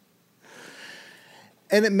doghouse.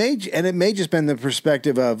 And it may just been the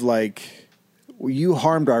perspective of, like, you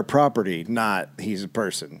harmed our property, not he's a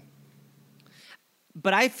person.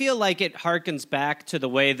 But I feel like it harkens back to the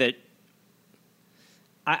way that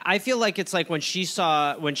I feel like it's like when she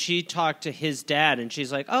talked to his dad and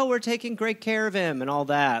she's like, oh, we're taking great care of him and all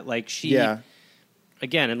that. Like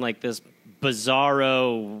again, in like this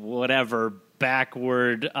bizarro, whatever,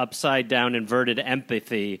 backward, upside down, inverted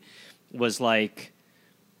empathy was like,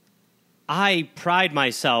 I pride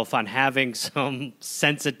myself on having some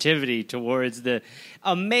sensitivity towards the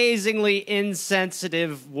amazingly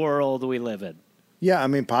insensitive world we live in. Yeah, I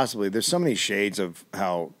mean, possibly. There's so many shades of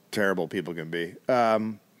how terrible people can be.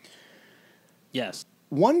 Yes.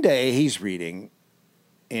 One day he's reading,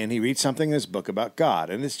 and he reads something in his book about God,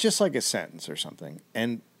 and it's just like a sentence or something.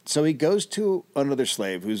 And so he goes to another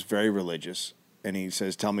slave who's very religious, and he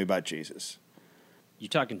says, tell me about Jesus. You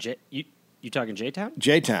talking J-Town?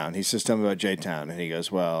 J-Town. He says, tell me about J-Town. And he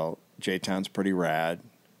goes, well, J-Town's pretty rad.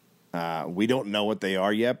 We don't know what they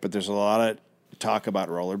are yet, but there's a lot of talk about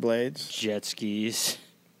rollerblades. Jet skis,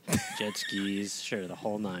 sure, the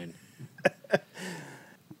whole nine.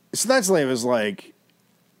 So that slave is like,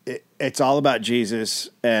 it's all about Jesus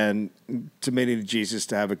and submitting to Jesus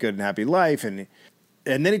to have a good and happy life. And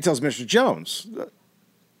then he tells Mr. Jones,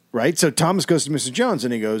 right? So Thomas goes to Mr. Jones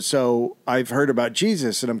and he goes, so I've heard about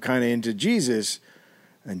Jesus and I'm kind of into Jesus.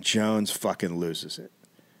 And Jones fucking loses it.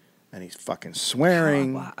 And he's fucking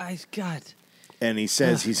swearing. God. And he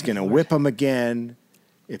says he's going to whip him again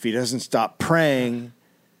if he doesn't stop praying.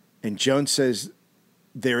 And Jones says,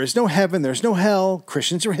 there is no heaven, there's no hell.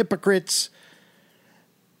 Christians are hypocrites.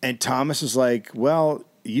 And Thomas is like, well,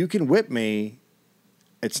 you can whip me.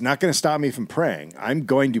 It's not going to stop me from praying. I'm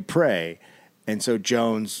going to pray. And so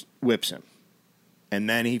Jones whips him. And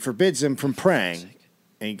then he forbids him from praying.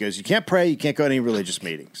 And he goes, you can't pray, you can't go to any religious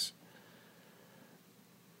meetings.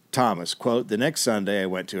 Thomas, quote, the next Sunday I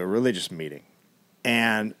went to a religious meeting.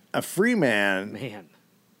 And a free man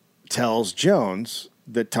tells Jones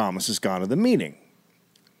that Thomas has gone to the meeting.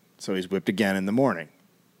 So he's whipped again in the morning.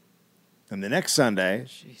 And the next Sunday,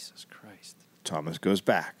 Jesus Christ, Thomas goes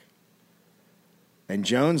back. And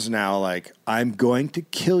Jones now like, I'm going to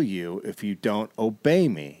kill you if you don't obey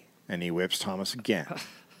me. And he whips Thomas again.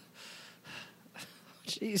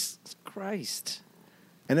 Jesus Christ.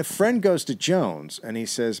 And a friend goes to Jones and he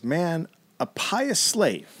says, man, a pious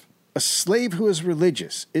slave, a slave who is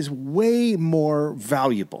religious, is way more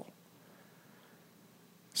valuable.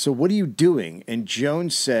 So what are you doing? And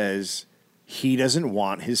Jones says he doesn't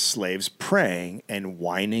want his slaves praying and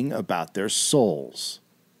whining about their souls.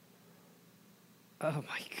 Oh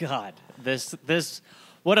my God. This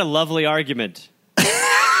what a lovely argument.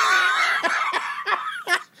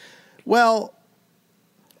 Well,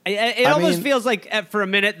 it almost feels like for a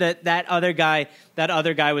minute that other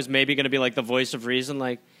guy was maybe going to be like the voice of reason,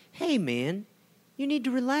 like, hey man, you need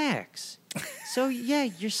to relax. So yeah,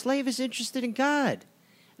 your slave is interested in God.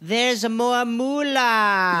 There's a more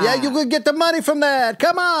moolah. Yeah, you could get the money from that.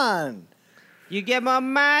 Come on. You get more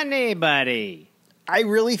money, buddy. I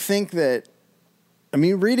really think that,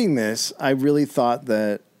 reading this, I really thought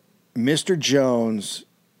that Mr. Jones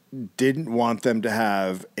didn't want them to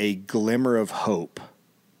have a glimmer of hope.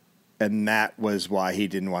 And that was why he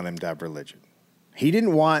didn't want him to have religion. He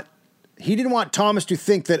didn't want Thomas to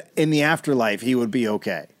think that in the afterlife he would be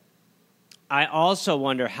okay. I also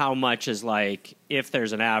wonder how much is like, if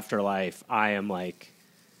there's an afterlife, I am like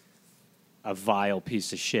a vile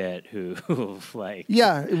piece of shit who like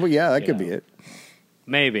Yeah, well, yeah, that could be know. it.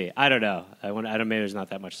 maybe I don't know. I don't. Maybe there's not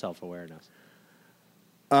that much self-awareness.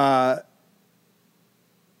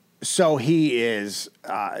 So he is.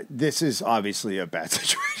 This is obviously a bad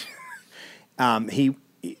situation.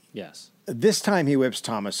 Yes. This time he whips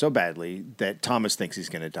Thomas so badly that Thomas thinks he's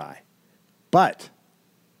going to die. But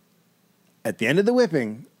at the end of the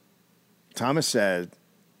whipping, Thomas said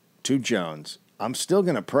to Jones, "I'm still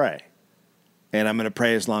going to pray, and I'm going to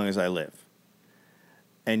pray as long as I live."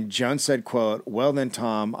 And Jones said, quote, "Well then,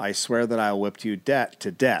 Tom, I swear that I'll whip you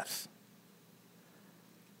to death."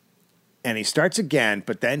 And he starts again,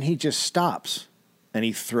 but then he just stops and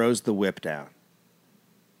he throws the whip down.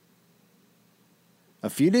 A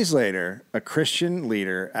few days later, a Christian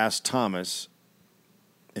leader asked Thomas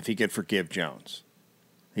if he could forgive Jones.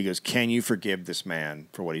 He goes, "Can you forgive this man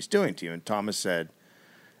for what he's doing to you?" And Thomas said,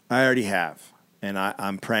 "I already have, and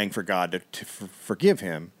I'm praying for God to forgive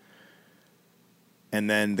him." And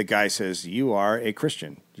then the guy says, "You are a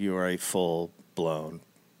Christian. You are a full-blown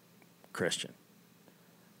Christian."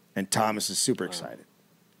 And Thomas is super excited.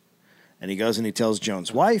 And he goes and he tells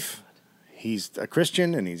Jones' wife he's a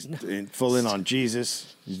Christian and he's full in on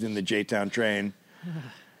Jesus. He's in the J-Town train.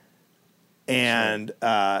 And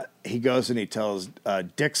he goes and he tells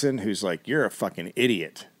Dixon, who's like, "You're a fucking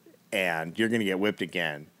idiot and you're going to get whipped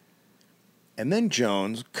again." And then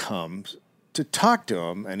Jones comes to talk to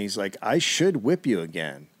him and he's like, "I should whip you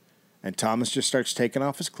again." And Thomas just starts taking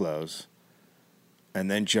off his clothes. And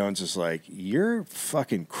then Jones is like, "You're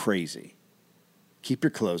fucking crazy. Keep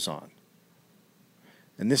your clothes on."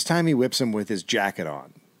 And this time he whips him with his jacket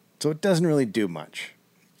on. So it doesn't really do much.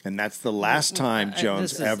 And that's the last time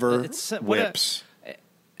Jones ever whips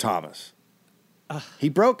Thomas. He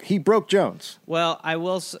broke Jones. Well, I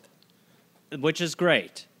will, which is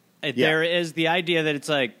great. There is the idea that it's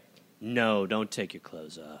like, no, don't take your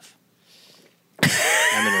clothes off.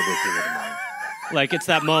 I'm going to whip you with mine. Like, it's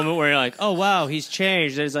that moment where you're like, oh, wow, he's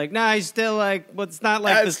changed. And it's like, nah, he's still like, well, it's not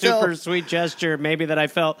like the super sweet gesture maybe that I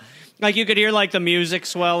felt. Like, you could hear, like, the music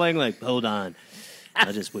swelling. Like, hold on.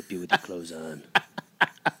 I'll just whip you with your clothes on.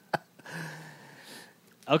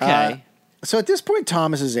 Okay. So at this point,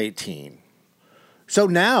 Thomas is 18. So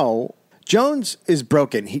now Jones is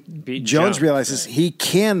broken. Jones realizes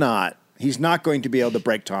he's not going to be able to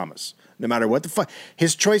break Thomas, no matter what the fuck.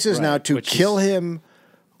 His choice is now to kill him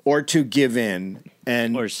or to give in,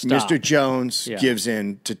 and Mr. Jones gives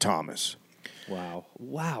in to Thomas.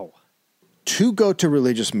 Wow. To go to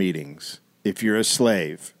religious meetings, if you're a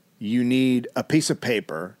slave, you need a piece of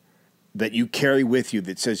paper that you carry with you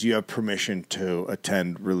that says you have permission to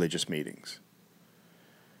attend religious meetings.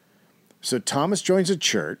 So Thomas joins a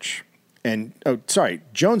church, and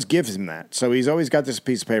Jones gives him that. So he's always got this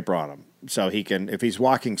piece of paper on him. So he can, if he's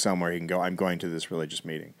walking somewhere, he can go, "I'm going to this religious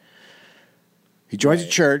meeting." He joins a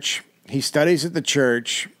church. He studies at the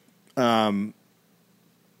church. But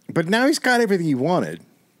now he's got everything he wanted.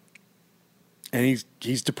 And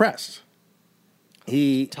he's depressed.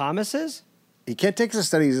 Thomas is? He can't take his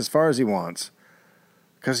studies as far as he wants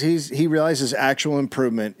because he realizes actual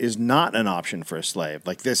improvement is not an option for a slave.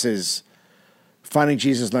 Like, this is finding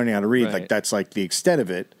Jesus, learning how to read. Right. Like, that's like the extent of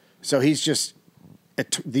it. So he's just,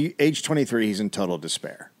 at the age 23, he's in total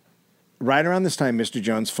despair. Right around this time, Mr.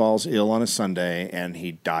 Jones falls ill on a Sunday and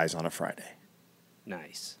he dies on a Friday.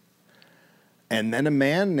 Nice. And then a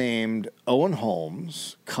man named Owen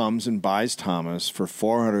Holmes comes and buys Thomas for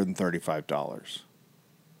 $435.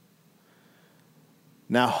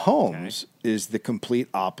 Now, Holmes is the complete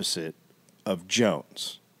opposite of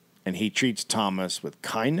Jones. And he treats Thomas with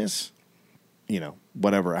kindness,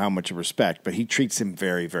 whatever, how much of respect, but he treats him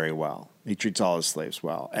very, very well. He treats all his slaves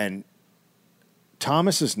well. And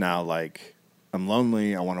Thomas is now like, "I'm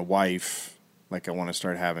lonely, I want a wife, like I want to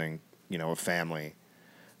start having, a family."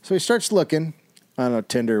 So he starts looking on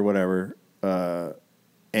Tinder or whatever,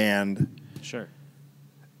 and sure.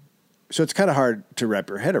 So it's kind of hard to wrap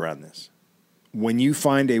your head around this. When you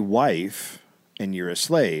find a wife and you're a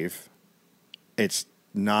slave, it's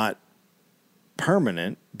not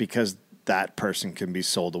permanent because that person can be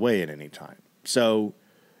sold away at any time. So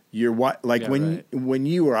when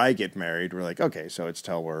you or I get married, we're like, okay, so it's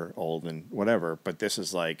till we're old and whatever. But this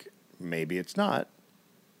is like, maybe it's not.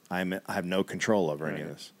 I have no control over any of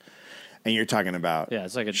this. And you're talking about,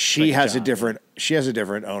 it's like she has a different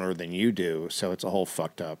owner than you do, so it's a whole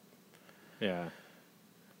fucked up. Yeah.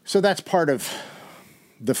 So that's part of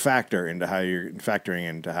the factor into how you're factoring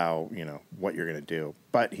into how, what you're going to do.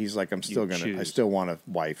 But he's like, I still want a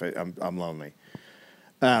wife. I'm lonely.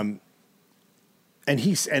 And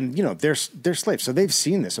and you know, they're slaves, so they've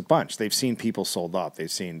seen this a bunch. They've seen people sold off.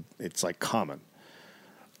 They've seen it's like common.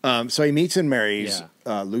 So he meets and marries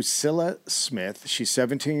Lucilla Smith. She's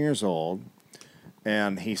 17 years old,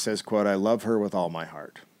 and he says, "quote I love her with all my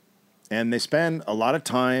heart." And they spend a lot of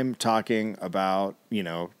time talking about, you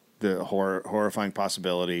know, the horrifying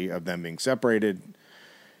possibility of them being separated.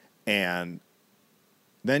 And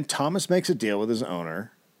then Thomas makes a deal with his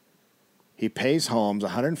owner. He pays Holmes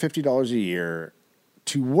 $150 a year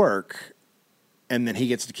to work, and then he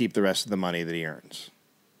gets to keep the rest of the money that he earns.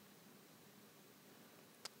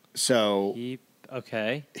 So he's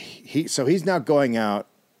now going out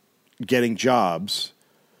getting jobs,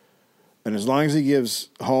 and as long as he gives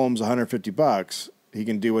Holmes $150, he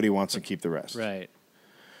can do what he wants and keep the rest. Right.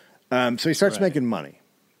 So he starts making money.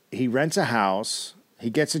 He rents a house. He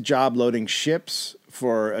gets a job loading ships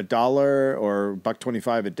for $1 or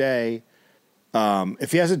 $1.25 a day.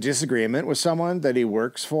 If he has a disagreement with someone that he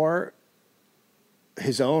works for,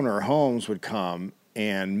 his owner, Holmes, would come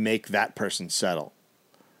and make that person settle.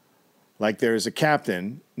 Like there's a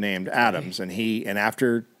captain named Adams, and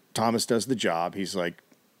after Thomas does the job, he's like,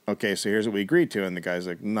 "Okay, so here's what we agreed to," and the guy's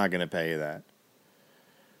like, "I'm not going to pay you that."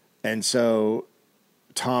 And so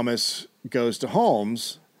Thomas goes to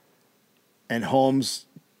Holmes, and Holmes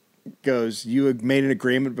goes, "You had made an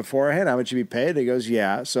agreement beforehand. How much you be paid?" He goes,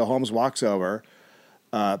 "Yeah." So Holmes walks over,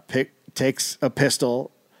 takes a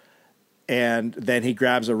pistol, and then he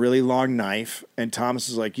grabs a really long knife. And Thomas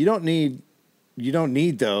is like, "You don't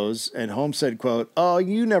need those." And Holmes said, quote, "Oh,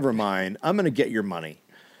 you never mind. I'm going to get your money."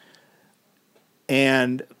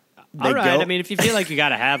 And all right. I mean, if you feel like you got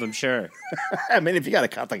to have them, sure. I mean, if you got to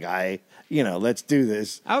cut the guy, you know, let's do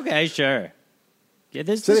this. Okay, sure. Yeah,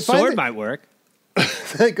 this So sword might work.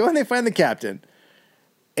 They go and they find the captain,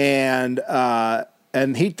 and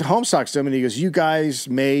Holmes talks to him, and he goes, "You guys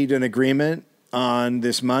made an agreement on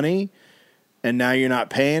this money, and now you're not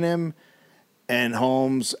paying him." And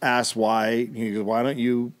Holmes asks why. He goes, "Why don't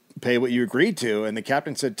you pay what you agreed to?" And the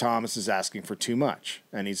captain said, "Thomas is asking for too much."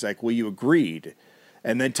 And he's like, "Well, you agreed."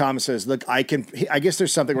 And then Thomas says, "Look, I guess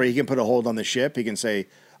there's something where he can put a hold on the ship. He can say,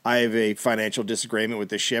 I have a financial disagreement with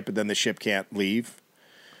the ship, and then the ship can't leave."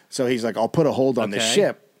 So he's like, "I'll put a hold on the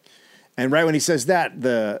ship." And right when he says that,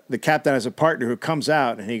 the captain has a partner who comes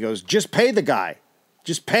out, and he goes, "Just pay the guy.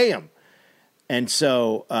 Just pay him." And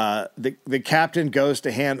so the captain goes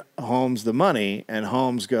to hand Holmes the money, and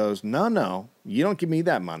Holmes goes, No, you don't give me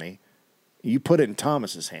that money. You put it in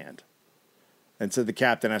Thomas's hand." And so the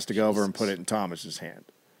captain has to go over and put it in Thomas's hand.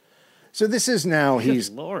 So this is now, he's...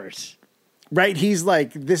 Good Lord. Right, he's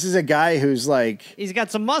like, this is a guy who's like... He's got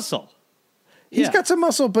some muscle. He's got some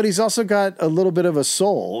muscle, but he's also got a little bit of a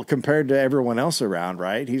soul compared to everyone else around,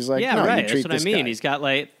 right? He's like, yeah, no, right. you treat That's what I this mean. guy. He's got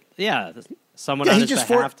like, someone on his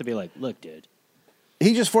behalf to be like, "Look, dude."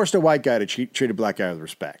 He just forced a white guy to treat a black guy with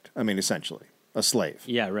respect. I mean, essentially, a slave.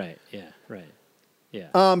 Yeah, right. Yeah, right.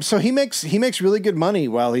 Yeah. So he makes really good money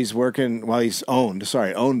while he's working,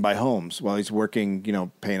 owned by Holmes, while he's working, you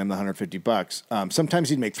know, paying him the $150. Sometimes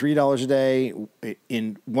he'd make $3 a day.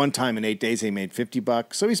 In one time in 8 days, he made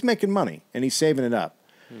 $50. So he's making money and he's saving it up.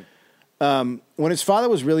 When his father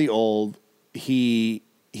was really old, he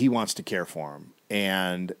wants to care for him,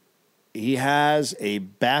 and he has a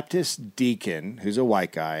Baptist deacon who's a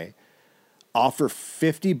white guy offer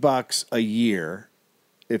 $50 a year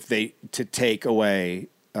to take away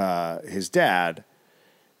his dad,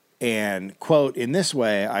 and quote, "In this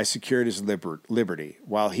way, I secured his liberty.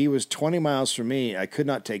 While he was 20 miles from me, I could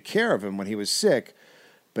not take care of him when he was sick,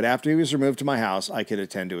 but after he was removed to my house, I could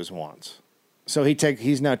attend to his wants." So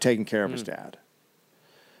he's now taking care of his dad.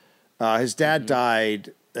 His dad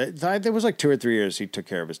died. There was like 2 or 3 years he took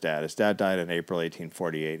care of his dad. His dad died in April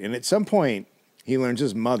 1848, and at some point he learns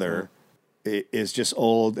his mother is just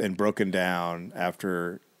old and broken down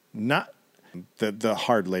after not the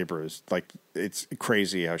hard labor is like, it's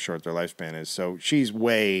crazy how short their lifespan is. So she's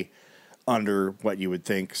way under what you would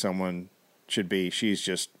think someone should be. She's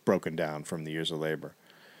just broken down from the years of labor.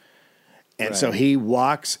 And so he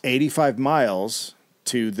walks 85 miles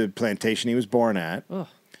to the plantation he was born at. Ugh.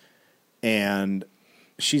 And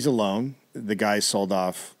she's alone. The guy sold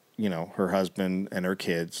off, you know, her husband and her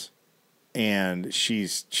kids. And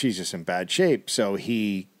she's just in bad shape. So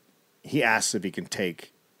he asks if he can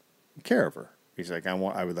take care of her. He's like, I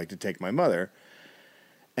would like to take my mother.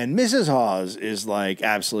 And Mrs. Hawes is like,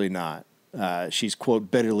 absolutely not. She's, quote,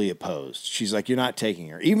 bitterly opposed. She's like, you're not taking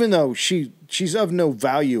her. Even though she's of no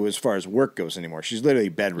value as far as work goes anymore. She's literally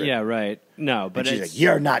bedridden. Yeah, right. No, but she's like,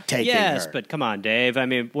 you're not taking her. Yes, but come on, Dave. I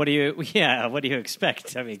mean, what do you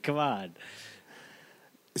expect? I mean, come on.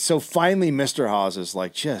 So finally, Mr. Hawes is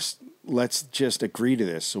like, just let's just agree to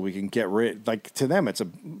this so we can get rid. Like, to them, it's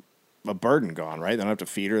a burden gone, right? They don't have to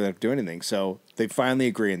feed her, they don't have to do anything. So they finally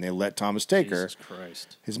agree, and they let Thomas take her. Jesus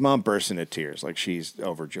Christ. His mom bursts into tears, like she's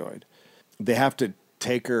overjoyed. They have to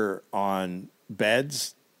take her on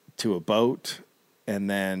beds to a boat, and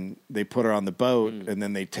then they put her on the boat, and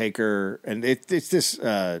then they take her, and it's this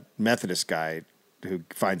Methodist guy who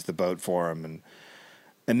finds the boat for him,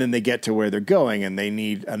 and then they get to where they're going, and they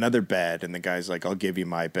need another bed, and the guy's like, I'll give you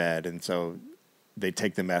my bed, and so they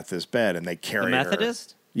take the Methodist bed, and they carry The her.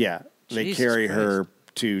 Methodist? Yeah, they Jesus carry her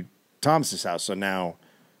Christ. to Thomas's house, so now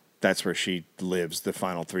that's where she lives the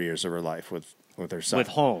final 3 years of her life with her son. With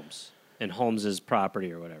Holmes. And Holmes's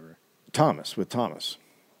property or whatever. With Thomas.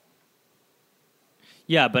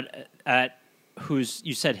 Yeah, but at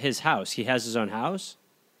you said his house. He has his own house?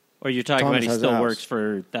 Or you're talking Thomas about he has a still house. works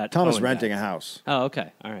for that Thomas Owen renting guy? a house. Oh,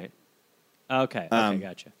 okay. All right. Okay,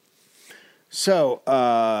 gotcha. So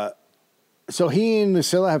he and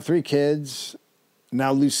Lucilla have 3 kids.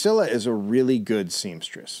 Now, Lucilla is a really good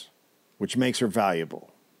seamstress, which makes her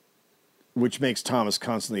valuable, which makes Thomas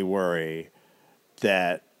constantly worry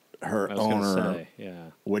that her I was going owner to say, yeah.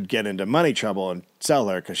 would get into money trouble and sell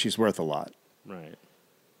her because she's worth a lot. Right.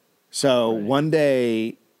 So one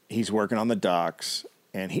day he's working on the docks,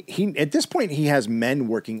 and he at this point he has men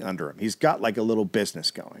working under him. He's got like a little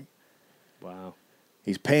business going. Wow.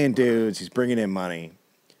 He's paying dudes. He's bringing in money.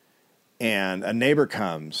 And a neighbor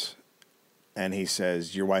comes, and he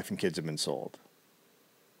says, your wife and kids have been sold.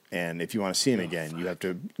 And if you want to see him again, you have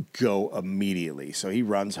to go immediately. So he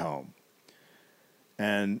runs home.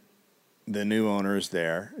 And the new owner is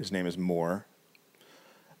there. His name is Moore.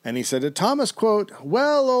 And he said to Thomas, quote,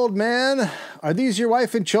 well, old man, are these your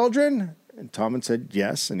wife and children? And Thomas said,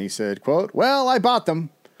 yes. And he said, quote, well, I bought them.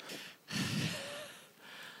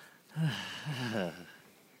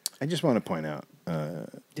 I just want to point out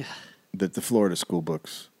that the Florida school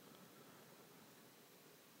books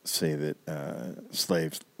say that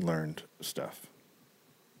slaves learned stuff.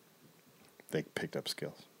 They picked up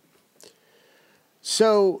skills.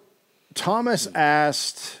 So Thomas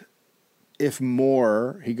asked if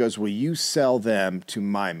Moore, he goes, will you sell them to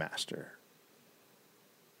my master,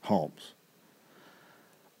 Holmes?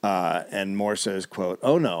 And Moore says, quote,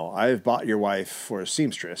 oh no, I've bought your wife for a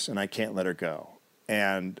seamstress and I can't let her go.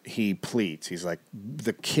 And he pleads. He's like,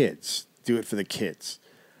 the kids, do it for the kids.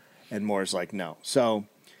 And Moore's like, no. So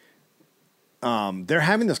they're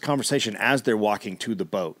having this conversation as they're walking to the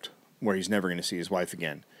boat where he's never going to see his wife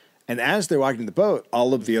again. And as they're walking to the boat,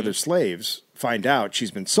 all of the other slaves find out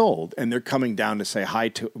she's been sold, and they're coming down to say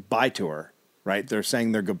bye to her, right? They're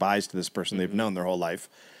saying their goodbyes to this person they've known their whole life.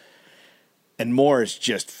 And Moore is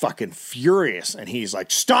just fucking furious, and he's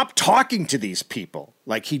like, stop talking to these people.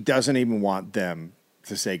 Like, he doesn't even want them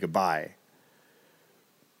to say goodbye.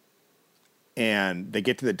 And they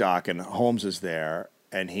get to the dock, and Holmes is there,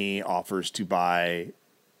 and he offers to buy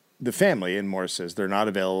the family, and Moore says they're not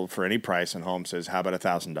available for any price, and Holmes says, how about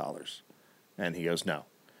 $1,000? And he goes, no.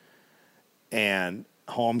 And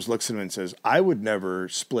Holmes looks at him and says, I would never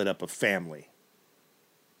split up a family.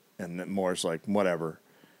 And then Moore's like, whatever.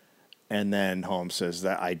 And then Holmes says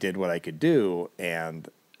that I did what I could do, and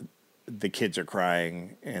the kids are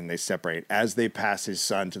crying, and they separate. As they pass his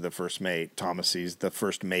son to the first mate, Thomas sees the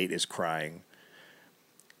first mate is crying.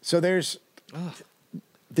 So there's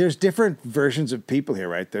different versions of people here,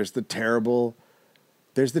 right? There's the terrible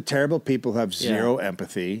people who have zero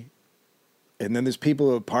empathy, and then there's people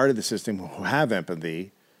who are part of the system who have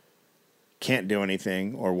empathy, can't do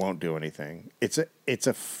anything or won't do anything. It's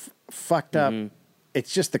a fucked up.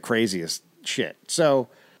 It's just the craziest shit. So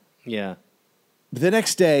Yeah. the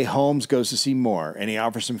next day, Holmes goes to see Moore, and he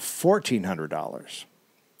offers him $1,400.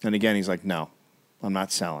 And again, he's like, no, I'm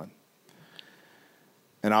not selling.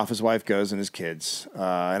 And off his wife goes and his kids.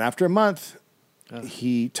 And after a month,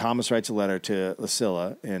 Thomas writes a letter to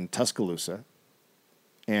Lucilla in Tuscaloosa,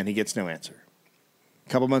 and he gets no answer. A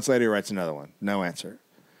couple months later, he writes another one. No answer.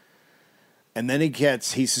 And then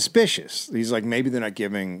he's suspicious. He's like, maybe they're not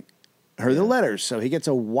giving her the letters. So he gets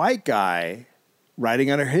a white guy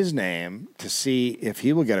writing under his name to see if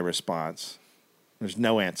he will get a response. There's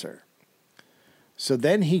no answer. So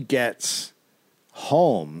then he gets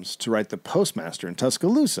Holmes to write the postmaster in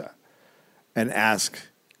Tuscaloosa and ask,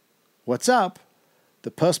 what's up?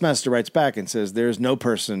 The postmaster writes back and says, there's no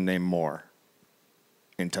person named Moore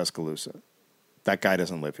in Tuscaloosa. That guy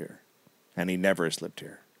doesn't live here, and he never has lived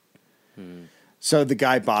here. So the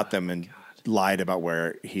guy bought them and lied about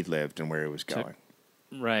where he lived and where he was going.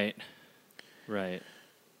 Right.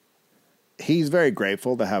 He's very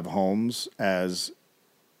grateful to have Holmes as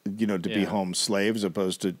to be Yeah. home slaves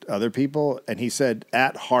opposed to other people. And he said,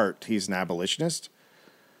 at heart, he's an abolitionist.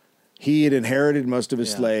 He had inherited most of his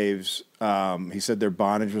Yeah. slaves. He said their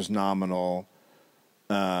bondage was nominal.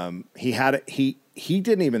 He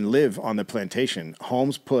didn't even live on the plantation.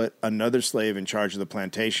 Holmes put another slave in charge of the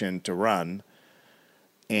plantation to run,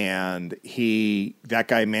 and that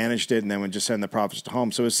guy managed it and then would just send the profits to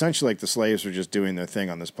Holmes. So essentially, like, the slaves were just doing their thing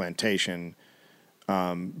on this plantation,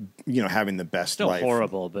 having the best Still life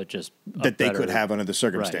horrible, but just that they could have under the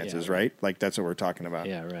circumstances, yeah. right? Like, that's what we're talking about.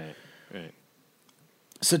 Yeah, right.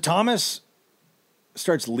 So Thomas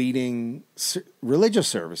starts leading religious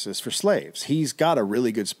services for slaves. He's got a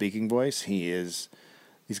really good speaking voice. He's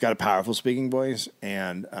got a powerful speaking voice,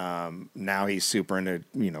 and now he's super into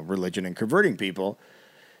religion and converting people.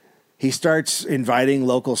 He starts inviting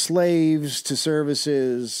local slaves to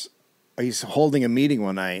services. He's holding a meeting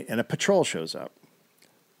one night, and a patrol shows up.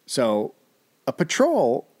 So a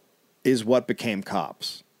patrol is what became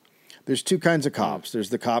cops. There's two kinds of cops. There's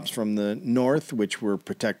the cops from the north, which were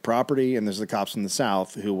protect property, and there's the cops from the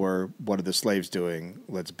south who were, what are the slaves doing?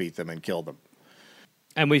 Let's beat them and kill them.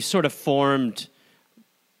 And we've sort of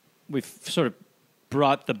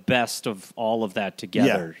brought the best of all of that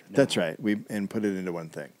together. Yeah, that's right. And put it into one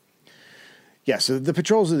thing. Yeah, so the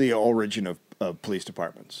patrols are the origin of police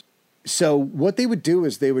departments. So what they would do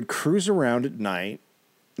is they would cruise around at night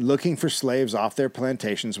looking for slaves off their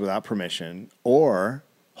plantations without permission, or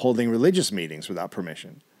holding religious meetings without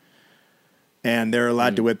permission. And they're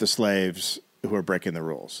allowed to whip the slaves who are breaking the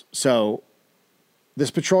rules. So this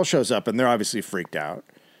patrol shows up, and they're obviously freaked out.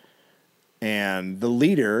 And the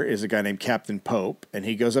leader is a guy named Captain Pope, and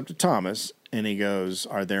he goes up to Thomas, and he goes,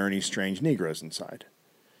 "Are there any strange Negroes inside?"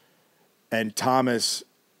 And Thomas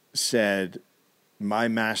said, "My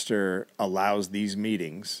master allows these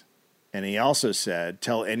meetings." And he also said,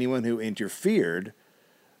 "Tell anyone who interfered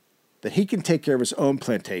that he can take care of his own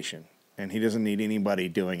plantation, and he doesn't need anybody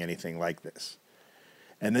doing anything like this."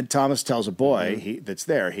 And then Thomas tells a boy that's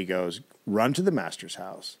there, he goes, "Run to the master's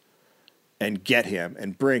house and get him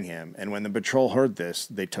and bring him." And when the patrol heard this,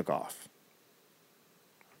 they took off.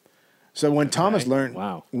 So when Thomas learned,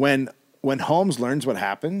 when Holmes learns what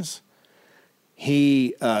happens,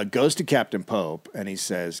 he goes to Captain Pope and he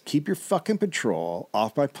says, "Keep your fucking patrol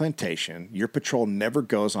off my plantation. Your patrol never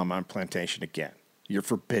goes on my plantation again. You're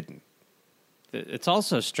forbidden." It's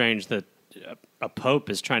also strange that a pope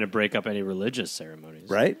is trying to break up any religious ceremonies.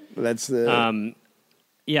 Right? That's the...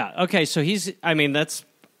 yeah, okay, so it's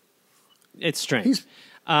strange.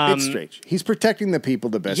 It's strange. He's protecting the people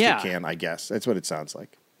the best he Yeah. can, I guess. That's what it sounds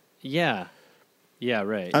like. Yeah. Yeah,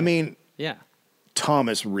 right. I mean, yeah.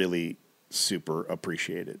 Thomas really super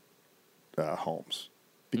appreciated Holmes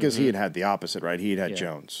because he had the opposite, right? He had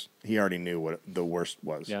Jones. He already knew what the worst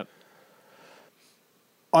was. Yep.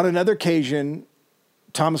 On another occasion,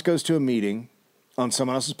 Thomas goes to a meeting on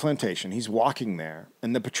someone else's plantation. He's walking there,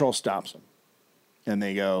 and the patrol stops him. And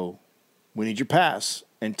they go, "We need your pass."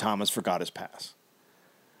 And Thomas forgot his pass.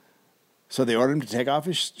 So they order him to take off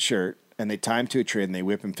his shirt, and they tie him to a tree, and they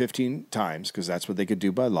whip him 15 times, because that's what they could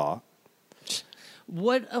do by law.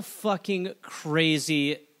 What a fucking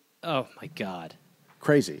crazy... Oh, my God.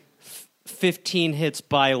 Crazy. 15 hits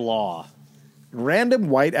by law. Random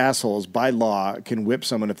white assholes by law can whip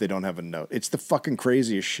someone if they don't have a note. It's the fucking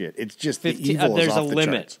craziest shit. It's just 15, the evil is there's off a the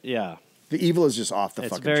limit. charts. Yeah. The evil is just off the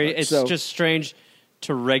fucking charts. It's So, just strange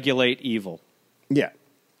to regulate evil. yeah.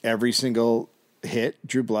 Every single hit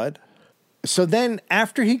drew blood. So then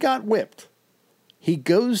after he got whipped, he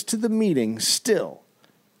goes to the meeting still.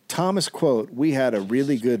 Thomas, quote, "We had a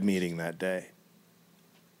really good meeting that day."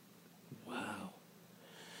 Wow.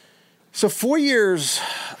 So 4 years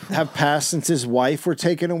have passed since his wife were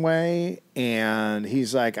taken away, and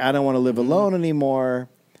he's like, "I don't want to live alone anymore."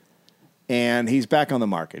 And he's back on the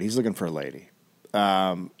market. He's looking for a lady.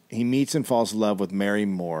 He meets and falls in love with Mary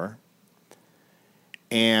Moore,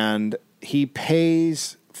 and he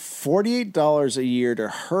pays $48 a year to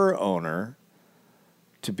her owner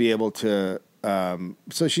to be able to...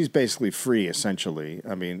 so she's basically free, essentially.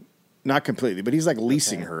 I mean, not completely, but he's like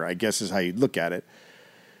leasing her, I guess is how you'd look at it.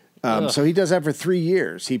 So he does that for 3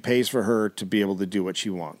 years. He pays for her to be able to do what she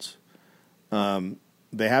wants.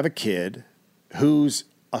 They have a kid who's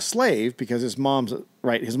a slave because his mom's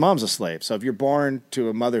a slave. So if you're born to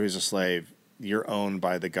a mother who's a slave, you're owned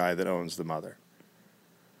by the guy that owns the mother.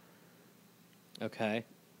 Okay.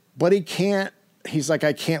 But he's like,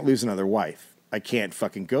 "I can't lose another wife. I can't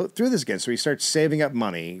fucking go through this again." So he starts saving up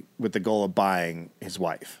money with the goal of buying his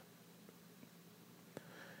wife.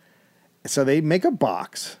 So they make a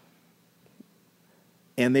box,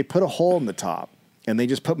 and they put a hole in the top, and they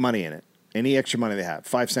just put money in it. Any extra money they have,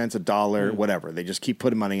 5 cents, $1, whatever. They just keep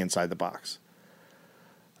putting money inside the box.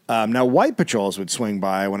 Now, white patrols would swing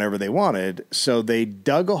by whenever they wanted, so they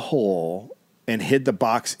dug a hole and hid the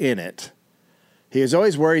box in it. He was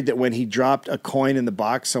always worried that when he dropped a coin in the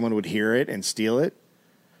box, someone would hear it and steal it.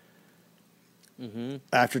 Mm-hmm.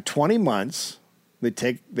 After 20 months, they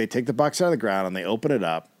take the box out of the ground and they open it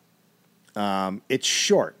up. It's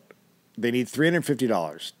short. They need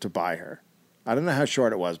 $350 to buy her. I don't know how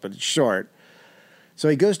short it was, but it's short. So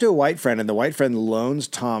he goes to a white friend, and the white friend loans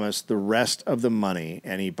Thomas the rest of the money,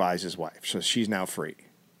 and he buys his wife. So she's now free.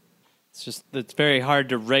 It's very hard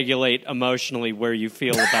to regulate emotionally where you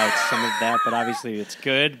feel about some of that, but obviously it's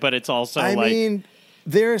good, but it's also I mean,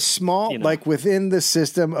 there's small, like within the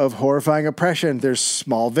system of horrifying oppression, there's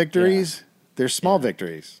small victories. Yeah. There's small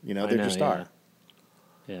victories. There just are.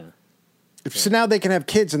 Yeah. So now they can have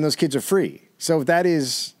kids, and those kids are free. So that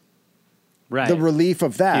is the relief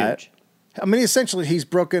of that. Huge. I mean, essentially, he's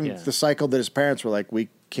broken the cycle that his parents were like,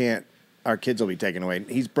 our kids will be taken away.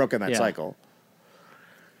 He's broken that cycle.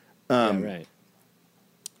 Right.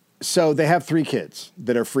 So they have 3 kids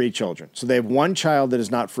that are free children. So they have 1 child that is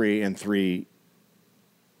not free and 3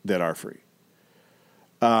 that are free.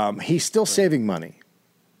 He's still saving money.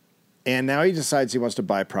 And now he decides he wants to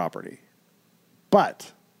buy property.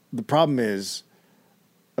 But the problem is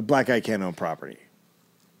a black guy can't own property.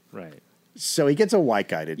 Right. So he gets a white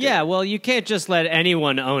guy to do it. Yeah, well, you can't just let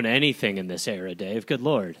anyone own anything in this era, Dave. Good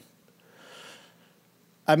Lord.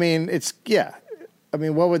 I mean,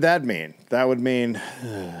 what would that mean? That would mean...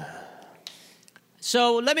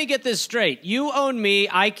 So let me get this straight. You own me,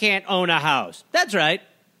 I can't own a house. That's right.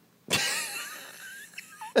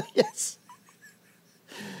 Yes.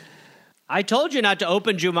 I told you not to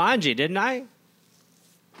open Jumanji, didn't I?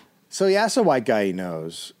 So he asks a white guy he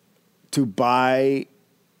knows to buy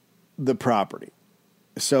the property.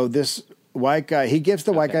 So this white guy, he gives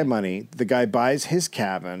the white guy money. The guy buys his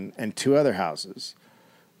cabin and 2 other houses.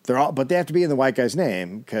 But they have to be in the white guy's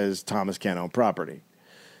name because Thomas can't own property.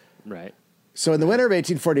 Right. So in the winter of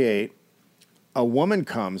 1848, a woman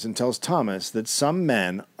comes and tells Thomas that some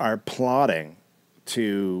men are plotting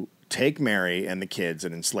to take Mary and the kids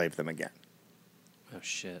and enslave them again. Oh,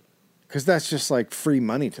 shit. Because that's just like free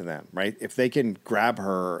money to them, right? If they can grab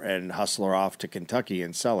her and hustle her off to Kentucky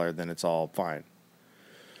and sell her, then it's all fine.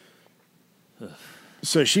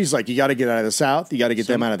 So she's like, you got to get out of the South. You got to get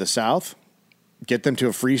them out of the South. Get them to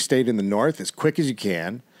a free state in the North as quick as you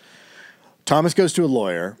can. Thomas goes to a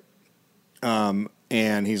lawyer,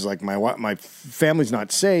 and he's like, my family's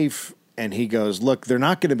not safe. And he goes, look, they're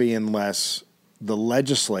not going to be unless the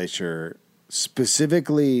legislature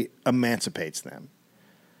specifically emancipates them.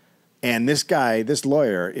 And this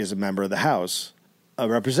lawyer, is a member of the House of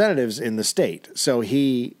Representatives in the state. So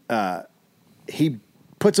he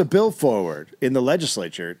puts a bill forward in the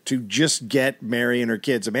legislature to just get Mary and her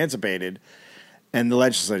kids emancipated. And the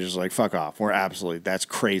legislature's like, fuck off. That's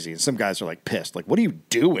crazy. And some guys are like pissed. Like, what are you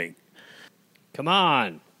doing? Come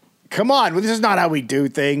on. Well, this is not how we do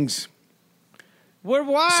things. We're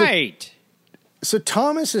white. So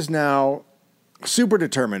Thomas is now super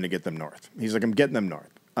determined to get them north. He's like, I'm getting them north.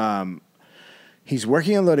 He's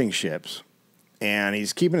working on loading ships, and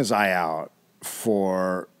he's keeping his eye out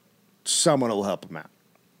for someone who will help him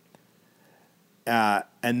out.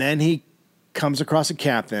 And then he comes across a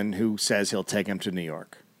captain who says he'll take him to New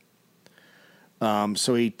York.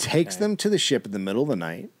 So he takes them to the ship in the middle of the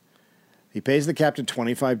night. He pays the captain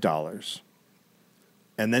 $25.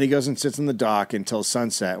 And then he goes and sits on the dock until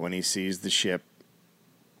sunset when he sees the ship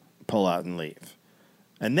pull out and leave.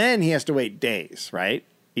 And then he has to wait days, right?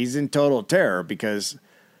 He's in total terror because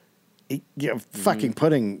fucking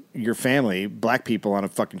putting your family, black people, on a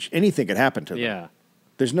fucking... anything could happen to them. Yeah.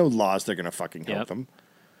 There's no laws that are going to fucking help them.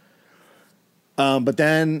 But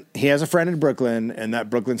then he has a friend in Brooklyn, and that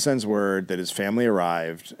Brooklyn sends word that his family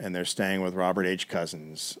arrived, and they're staying with Robert H.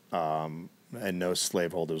 Cousins, and no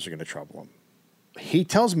slaveholders are going to trouble him. He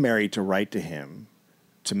tells Mary to write to him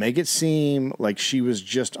to make it seem like she was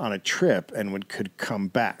just on a trip and could come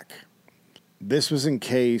back. This was in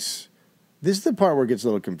case... This is the part where it gets a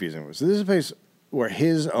little confusing. So this is a place where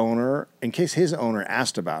in case his owner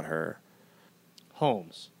asked about her...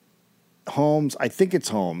 Holmes, I think it's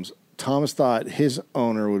Holmes. Thomas thought his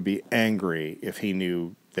owner would be angry if he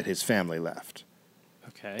knew that his family left.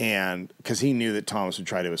 Okay. And because he knew that Thomas would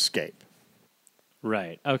try to escape.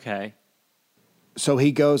 Right. Okay. So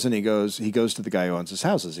he goes to the guy who owns his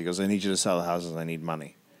houses. He goes, I need you to sell the houses. I need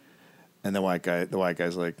money. And the white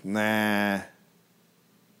guy's like, nah.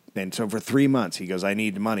 And so for 3 months, he goes, I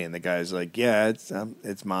need money. And the guy's like, yeah,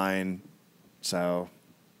 it's mine. So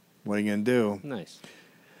what are you going to do? Nice.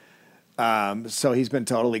 So he's been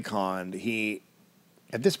totally conned.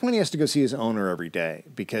 At this point, he has to go see his owner every day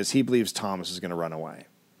because he believes Thomas is going to run away.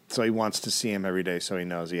 So he wants to see him every day so he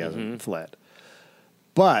knows he hasn't fled.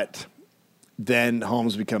 But then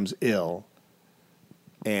Holmes becomes ill,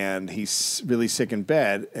 and he's really sick in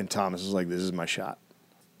bed, and Thomas is like, this is my shot.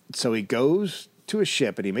 So he goes to a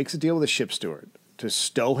ship, and he makes a deal with a ship steward to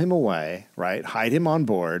stow him away, right? Hide him on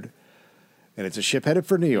board. And it's a ship headed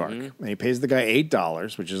for New York. And he pays the guy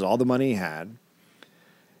 $8, which is all the money he had.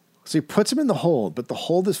 So he puts him in the hold, but the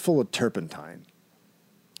hold is full of turpentine.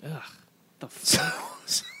 Ugh. The fuck?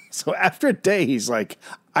 So after a day, he's like,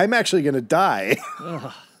 I'm actually going to die.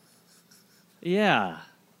 Yeah.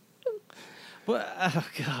 Well, oh,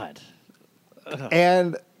 God.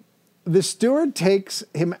 And the steward takes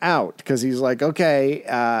him out because he's like,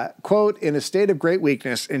 okay, quote, in a state of great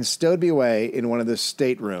weakness, and stowed me away in one of the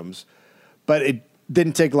staterooms. But it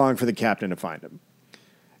didn't take long for the captain to find him.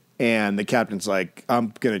 And the captain's like,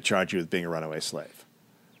 I'm going to charge you with being a runaway slave.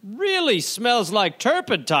 Really smells like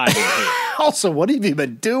turpentine in here. Also, what have you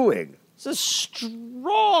been doing? It's a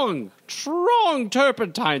strong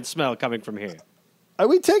turpentine smell coming from here. Are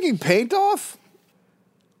we taking paint off?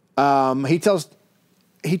 He tells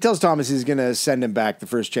Thomas he's going to send him back the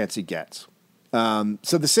first chance he gets.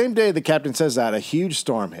 So the same day the captain says that, a huge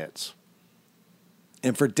storm hits.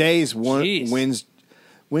 And for days, winds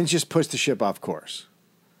just push the ship off course.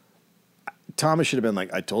 Thomas should have been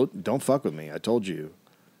like, don't fuck with me. I told you.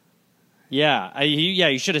 Yeah,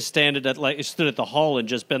 you should have stood at the hull and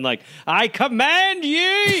just been like, I command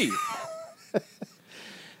ye!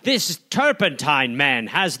 This turpentine man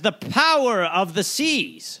has the power of the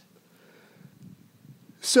seas.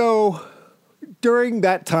 So during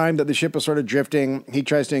that time that the ship was sort of drifting, he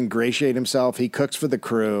tries to ingratiate himself. He cooks for the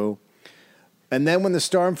crew. And then when the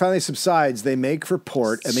storm finally subsides, they make for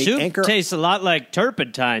port and they anchor. Soup tastes a lot like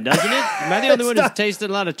turpentine, doesn't it? Am I the only one who's tasted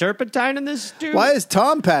a lot of turpentine in this stew? Why is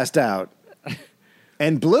Tom passed out?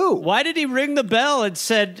 And blue? Why did he ring the bell and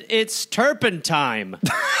said, it's turpentine?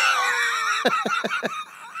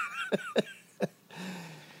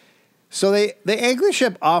 So they anchor the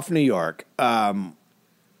ship off New York.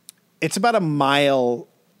 It's about a mile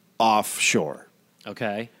offshore.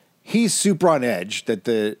 Okay. He's super on edge that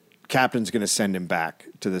the captain's going to send him back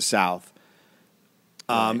to the south.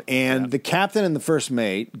 The captain and the first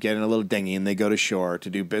mate get in a little dinghy and they go to shore to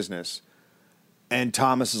do business. And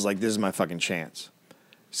Thomas is like, this is my fucking chance.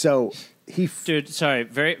 So Dude, sorry,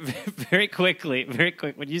 very, very quickly.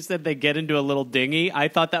 When you said they get into a little dinghy, I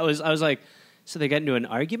was like, so they get into an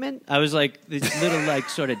argument? I was like, this little like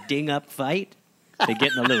sort of ding up fight? They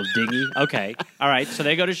get in a little dinghy? Okay. All right. So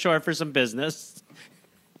they go to shore for some business.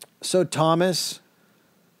 So Thomas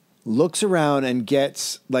looks around and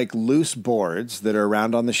gets like loose boards that are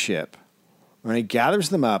around on the ship. And he gathers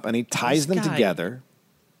them up and he ties them together.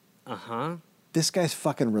 Uh-huh. This guy's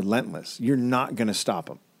fucking relentless. You're not going to stop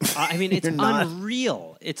him. I mean, it's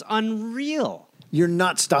unreal. It's unreal. You're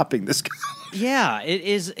not stopping this guy. Yeah, it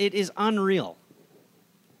is unreal.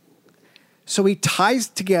 So he ties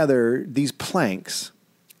together these planks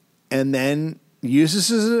and then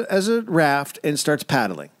uses as a raft and starts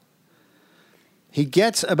paddling. He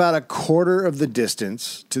gets about a quarter of the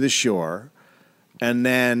distance to the shore, and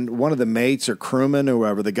then one of the mates or crewmen or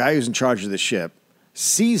whoever, the guy who's in charge of the ship,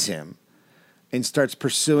 sees him and starts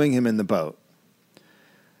pursuing him in the boat.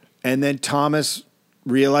 And then Thomas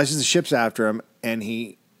realizes the ship's after him, and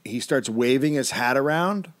he starts waving his hat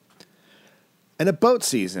around, and a boat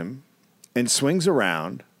sees him and swings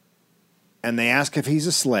around, and they ask if he's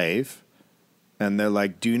a slave. And they're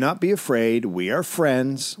like, do not be afraid. We are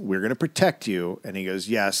friends. We're going to protect you. And he goes,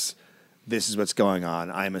 yes, this is what's going on.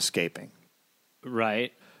 I'm escaping.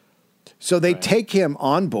 Right. So they take him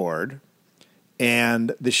on board,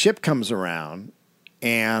 and the ship comes around,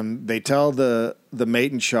 and they tell the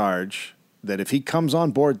mate in charge that if he comes on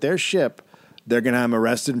board their ship, they're going to have him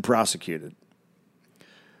arrested and prosecuted.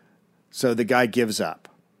 So the guy gives up.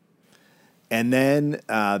 And then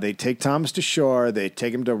they take Thomas to shore. They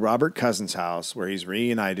take him to Robert Cousins' house where he's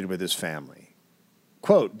reunited with his family.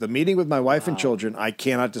 Quote, the meeting with my wife and children I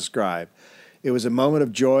cannot describe. It was a moment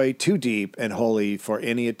of joy too deep and holy for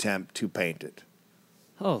any attempt to paint it.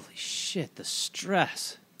 Holy shit, the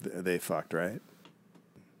stress. They fucked, right?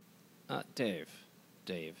 Dave.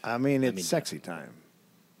 I mean, it's sexy time.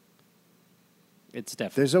 It's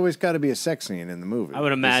definitely. There's always got to be a sex scene in the movie. I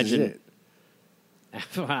would imagine. This is it.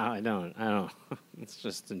 Wow, I don't. Let's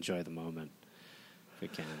just enjoy the moment if we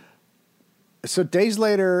can. So days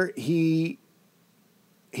later, he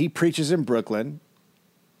preaches in Brooklyn,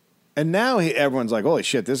 and now everyone's like, holy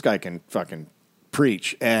shit, this guy can fucking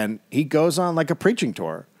preach. And he goes on like a preaching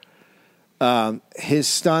tour. His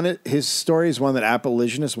story is one that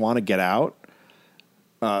abolitionists want to get out.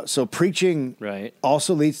 So preaching Right.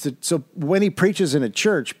 also leads to, so when he preaches in a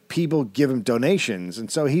church, people give him donations.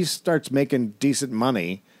 And so he starts making decent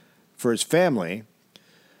money for his family.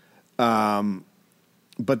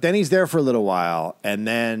 But then he's there for a little while, and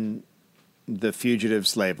then the fugitive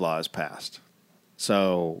slave law is passed.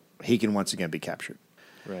 So he can once again be captured.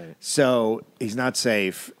 Right. So he's not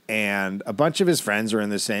safe, and a bunch of his friends are in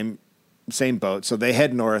the same boat. So they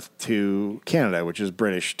head north to Canada, which is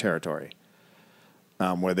British territory,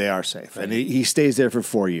 where they are safe. Right. And he stays there for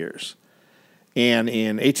 4 years. And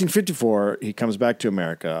in 1854, he comes back to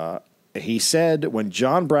America. He said, when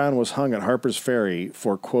John Brown was hung at Harper's Ferry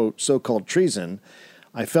for, quote, so-called treason,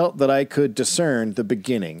 I felt that I could discern the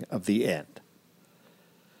beginning of the end.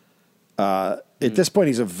 At this point,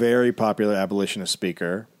 he's a very popular abolitionist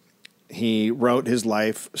speaker. He wrote his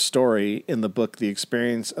life story in the book The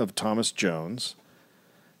Experience of Thomas Jones,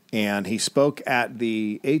 and he spoke at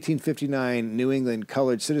the 1859 New England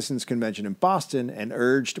Colored Citizens Convention in Boston and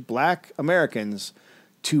urged black Americans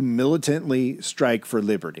to militantly strike for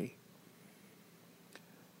liberty.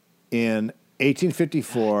 In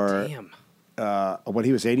 1854, when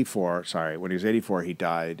he was 84, he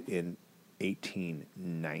died in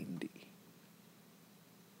 1890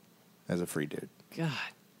 as a free dude. God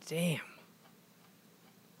damn.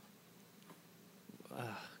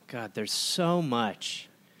 God, there's so much.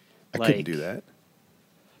 I couldn't do that.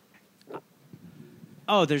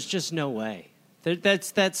 Oh, there's just no way.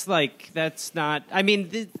 That's not. I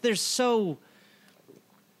mean, there's so.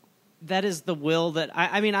 That is the will that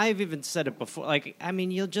I mean. I've even said it before. Like, I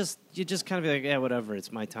mean, you just kind of be like, yeah, whatever.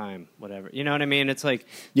 It's my time. Whatever. You know what I mean? It's like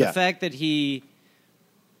the fact that he.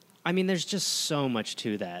 I mean, there's just so much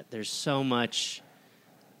to that. There's so much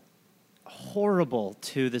horrible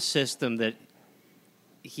to the system that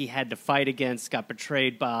he had to fight against, got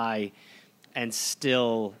betrayed by, and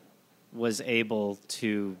still was able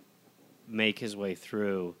to make his way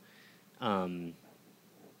through. And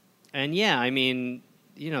yeah, I mean,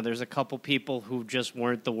 you know, there's a couple people who just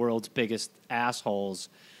weren't the world's biggest assholes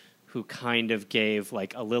who kind of gave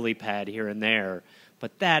like a lily pad here and there.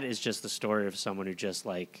 But that is just the story of someone who just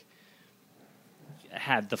like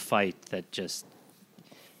had the fight that just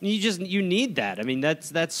you need that. I mean,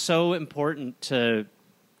 that's so important to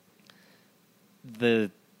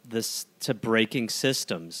to breaking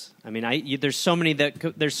systems. I mean, there's so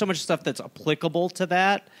much stuff that's applicable to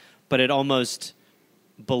that, but it almost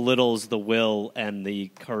belittles the will and the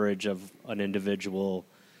courage of an individual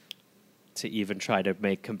to even try to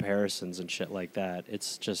make comparisons and shit like that.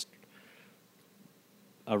 It's just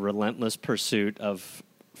a relentless pursuit of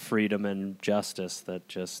freedom and justice that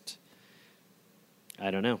just, I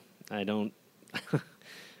don't know. I don't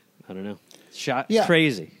know.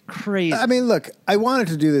 Crazy. I mean, look, I wanted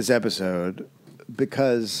to do this episode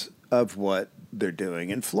because of what they're doing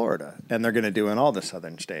in Florida, and they're going to do in all the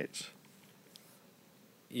southern states.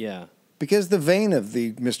 Yeah. Because the vein of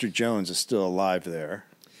the Mr. Jones is still alive there.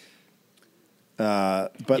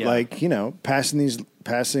 Like, you know, passing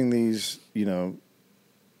these, you know,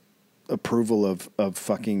 approval of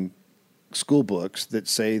fucking school books that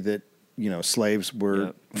say that, you know, slaves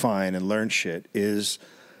were fine and learned shit is,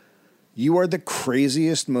 you are the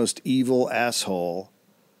craziest, most evil asshole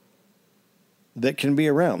that can be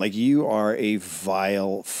around. Like, you are a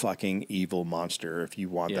vile fucking evil monster if you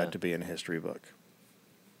want that to be in a history book.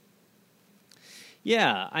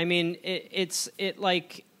 Yeah, I mean, it's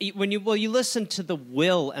like when you listen to the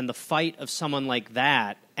will and the fight of someone like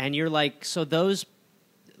that, and you're like, so those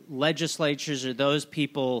legislatures or those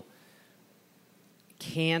people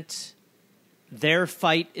can't. Their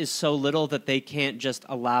fight is so little that they can't just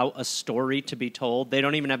allow a story to be told. They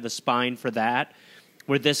don't even have the spine for that,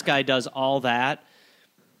 where this guy does all that.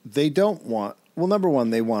 They don't want... Well, number one,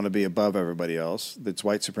 they want to be above everybody else. That's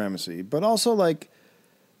white supremacy. But also, like,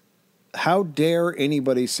 how dare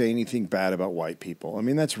anybody say anything bad about white people? I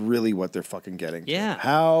mean, that's really what they're fucking getting to. Yeah.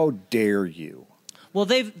 How dare you? Well,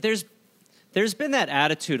 there's been that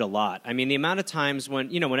attitude a lot. I mean, the amount of times when,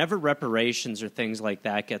 you know, whenever reparations or things like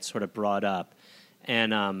that get sort of brought up,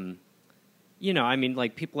 and, you know, I mean,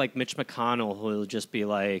 like, people like Mitch McConnell who will just be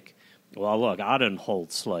like, well, look, I didn't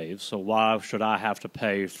hold slaves, so why should I have to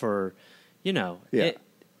pay for, you know. Yeah.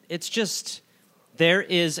 It's just, there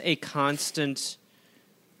is a constant...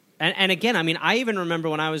 And again, I mean, I even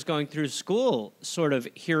remember when I was going through school sort of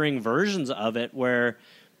hearing versions of it where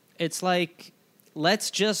it's like,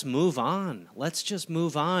 let's just move on. Let's just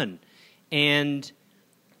move on. And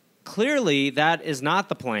clearly that is not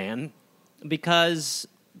the plan, because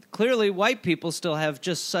clearly white people still have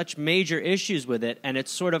just such major issues with it, and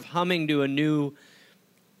it's sort of humming to a new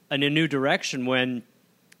direction when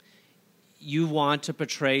you want to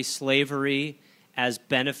portray slavery as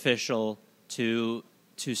beneficial to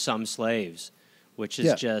some slaves, which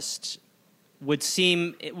is just it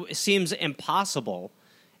seems impossible,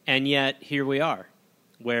 and yet here we are,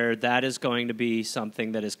 where that is going to be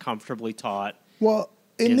something that is comfortably taught. Well,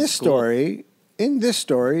 in this story,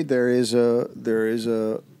 there is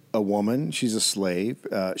a woman. She's a slave.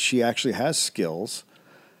 She actually has skills,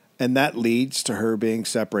 and that leads to her being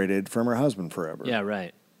separated from her husband forever. Yeah,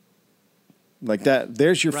 right. Like that.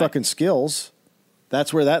 There's your fucking skills.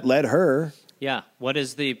 That's where that led her. Yeah.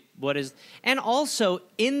 And also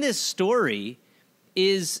in this story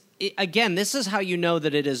again, this is how you know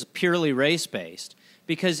that it is purely race based,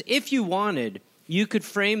 because if you wanted, you could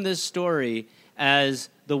frame this story as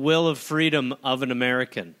the will of freedom of an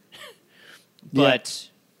American. But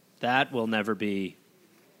that will never be.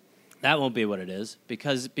 That won't be what it is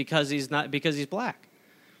because he's black,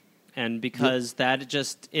 and because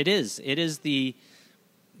it is the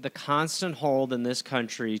constant hold in this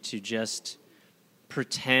country to just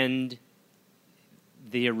pretend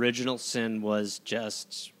the original sin was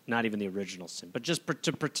just not even the original sin, but just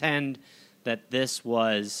to pretend that this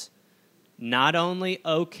was not only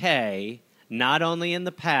okay, not only in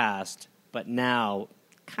the past, but now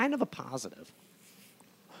kind of a positive.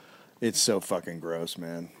 It's so fucking gross,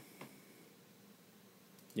 man.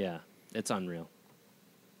 Yeah, it's unreal.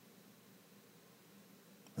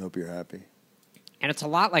 I hope you're happy. And it's a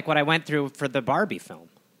lot like what I went through for the Barbie film.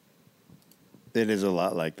 It is a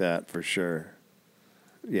lot like that, for sure.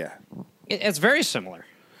 Yeah. It's very similar.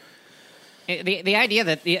 The idea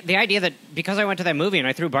that because I went to that movie and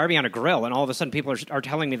I threw Barbie on a grill and all of a sudden people are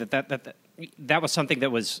telling me that was something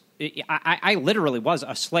that was... I literally was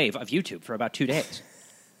a slave of YouTube for about 2 days.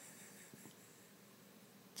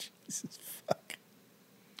 Jesus fuck.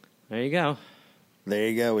 There you go. There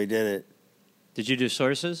you go. We did it. Did you do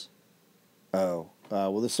sources? Oh.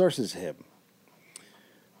 Well, the source is him.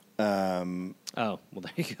 Oh, well,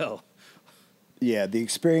 there you go. Yeah, The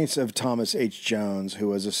Experience of Thomas H. Jones, who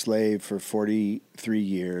was a slave for 43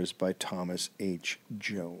 years, by Thomas H.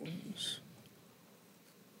 Jones.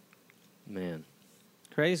 Man.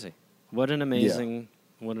 Crazy. What an amazing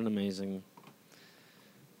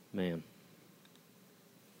man.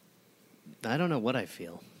 I don't know what I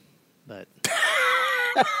feel, but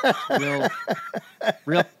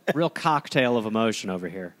real cocktail of emotion over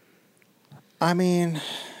here. I mean,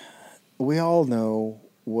 we all know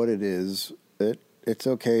what it is. It's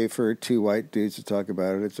okay for 2 white dudes to talk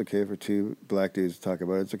about it. It's okay for 2 black dudes to talk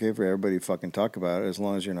about it. It's okay for everybody to fucking talk about it, as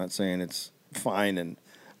long as you're not saying it's fine and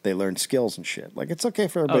they learn skills and shit. Like, it's okay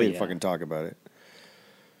for everybody to fucking talk about it.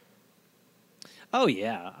 Oh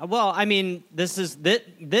yeah. Well, I mean, this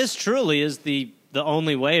truly is the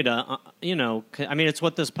only way to, I mean, it's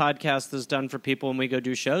what this podcast has done for people when we go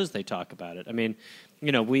do shows. They talk about it. I mean,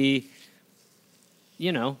 it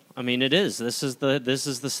is. This is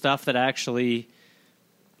the stuff that actually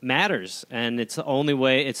matters, and it's the only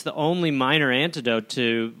way. It's the only minor antidote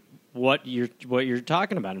to what you're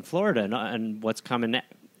talking about in Florida and what's coming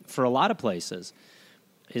for a lot of places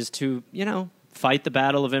is to fight the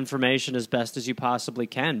battle of information as best as you possibly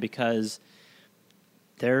can, because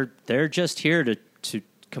they're just here to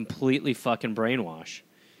completely fucking brainwash,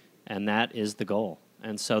 and that is the goal.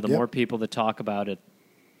 And so the more people that talk about it,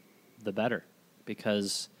 the better,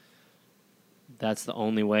 because that's the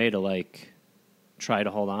only way to try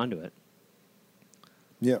to hold on to it.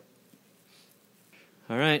 Yep.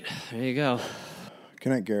 All right, there you go.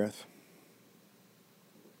 Good night, Gareth.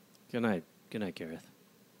 Good night, Gareth.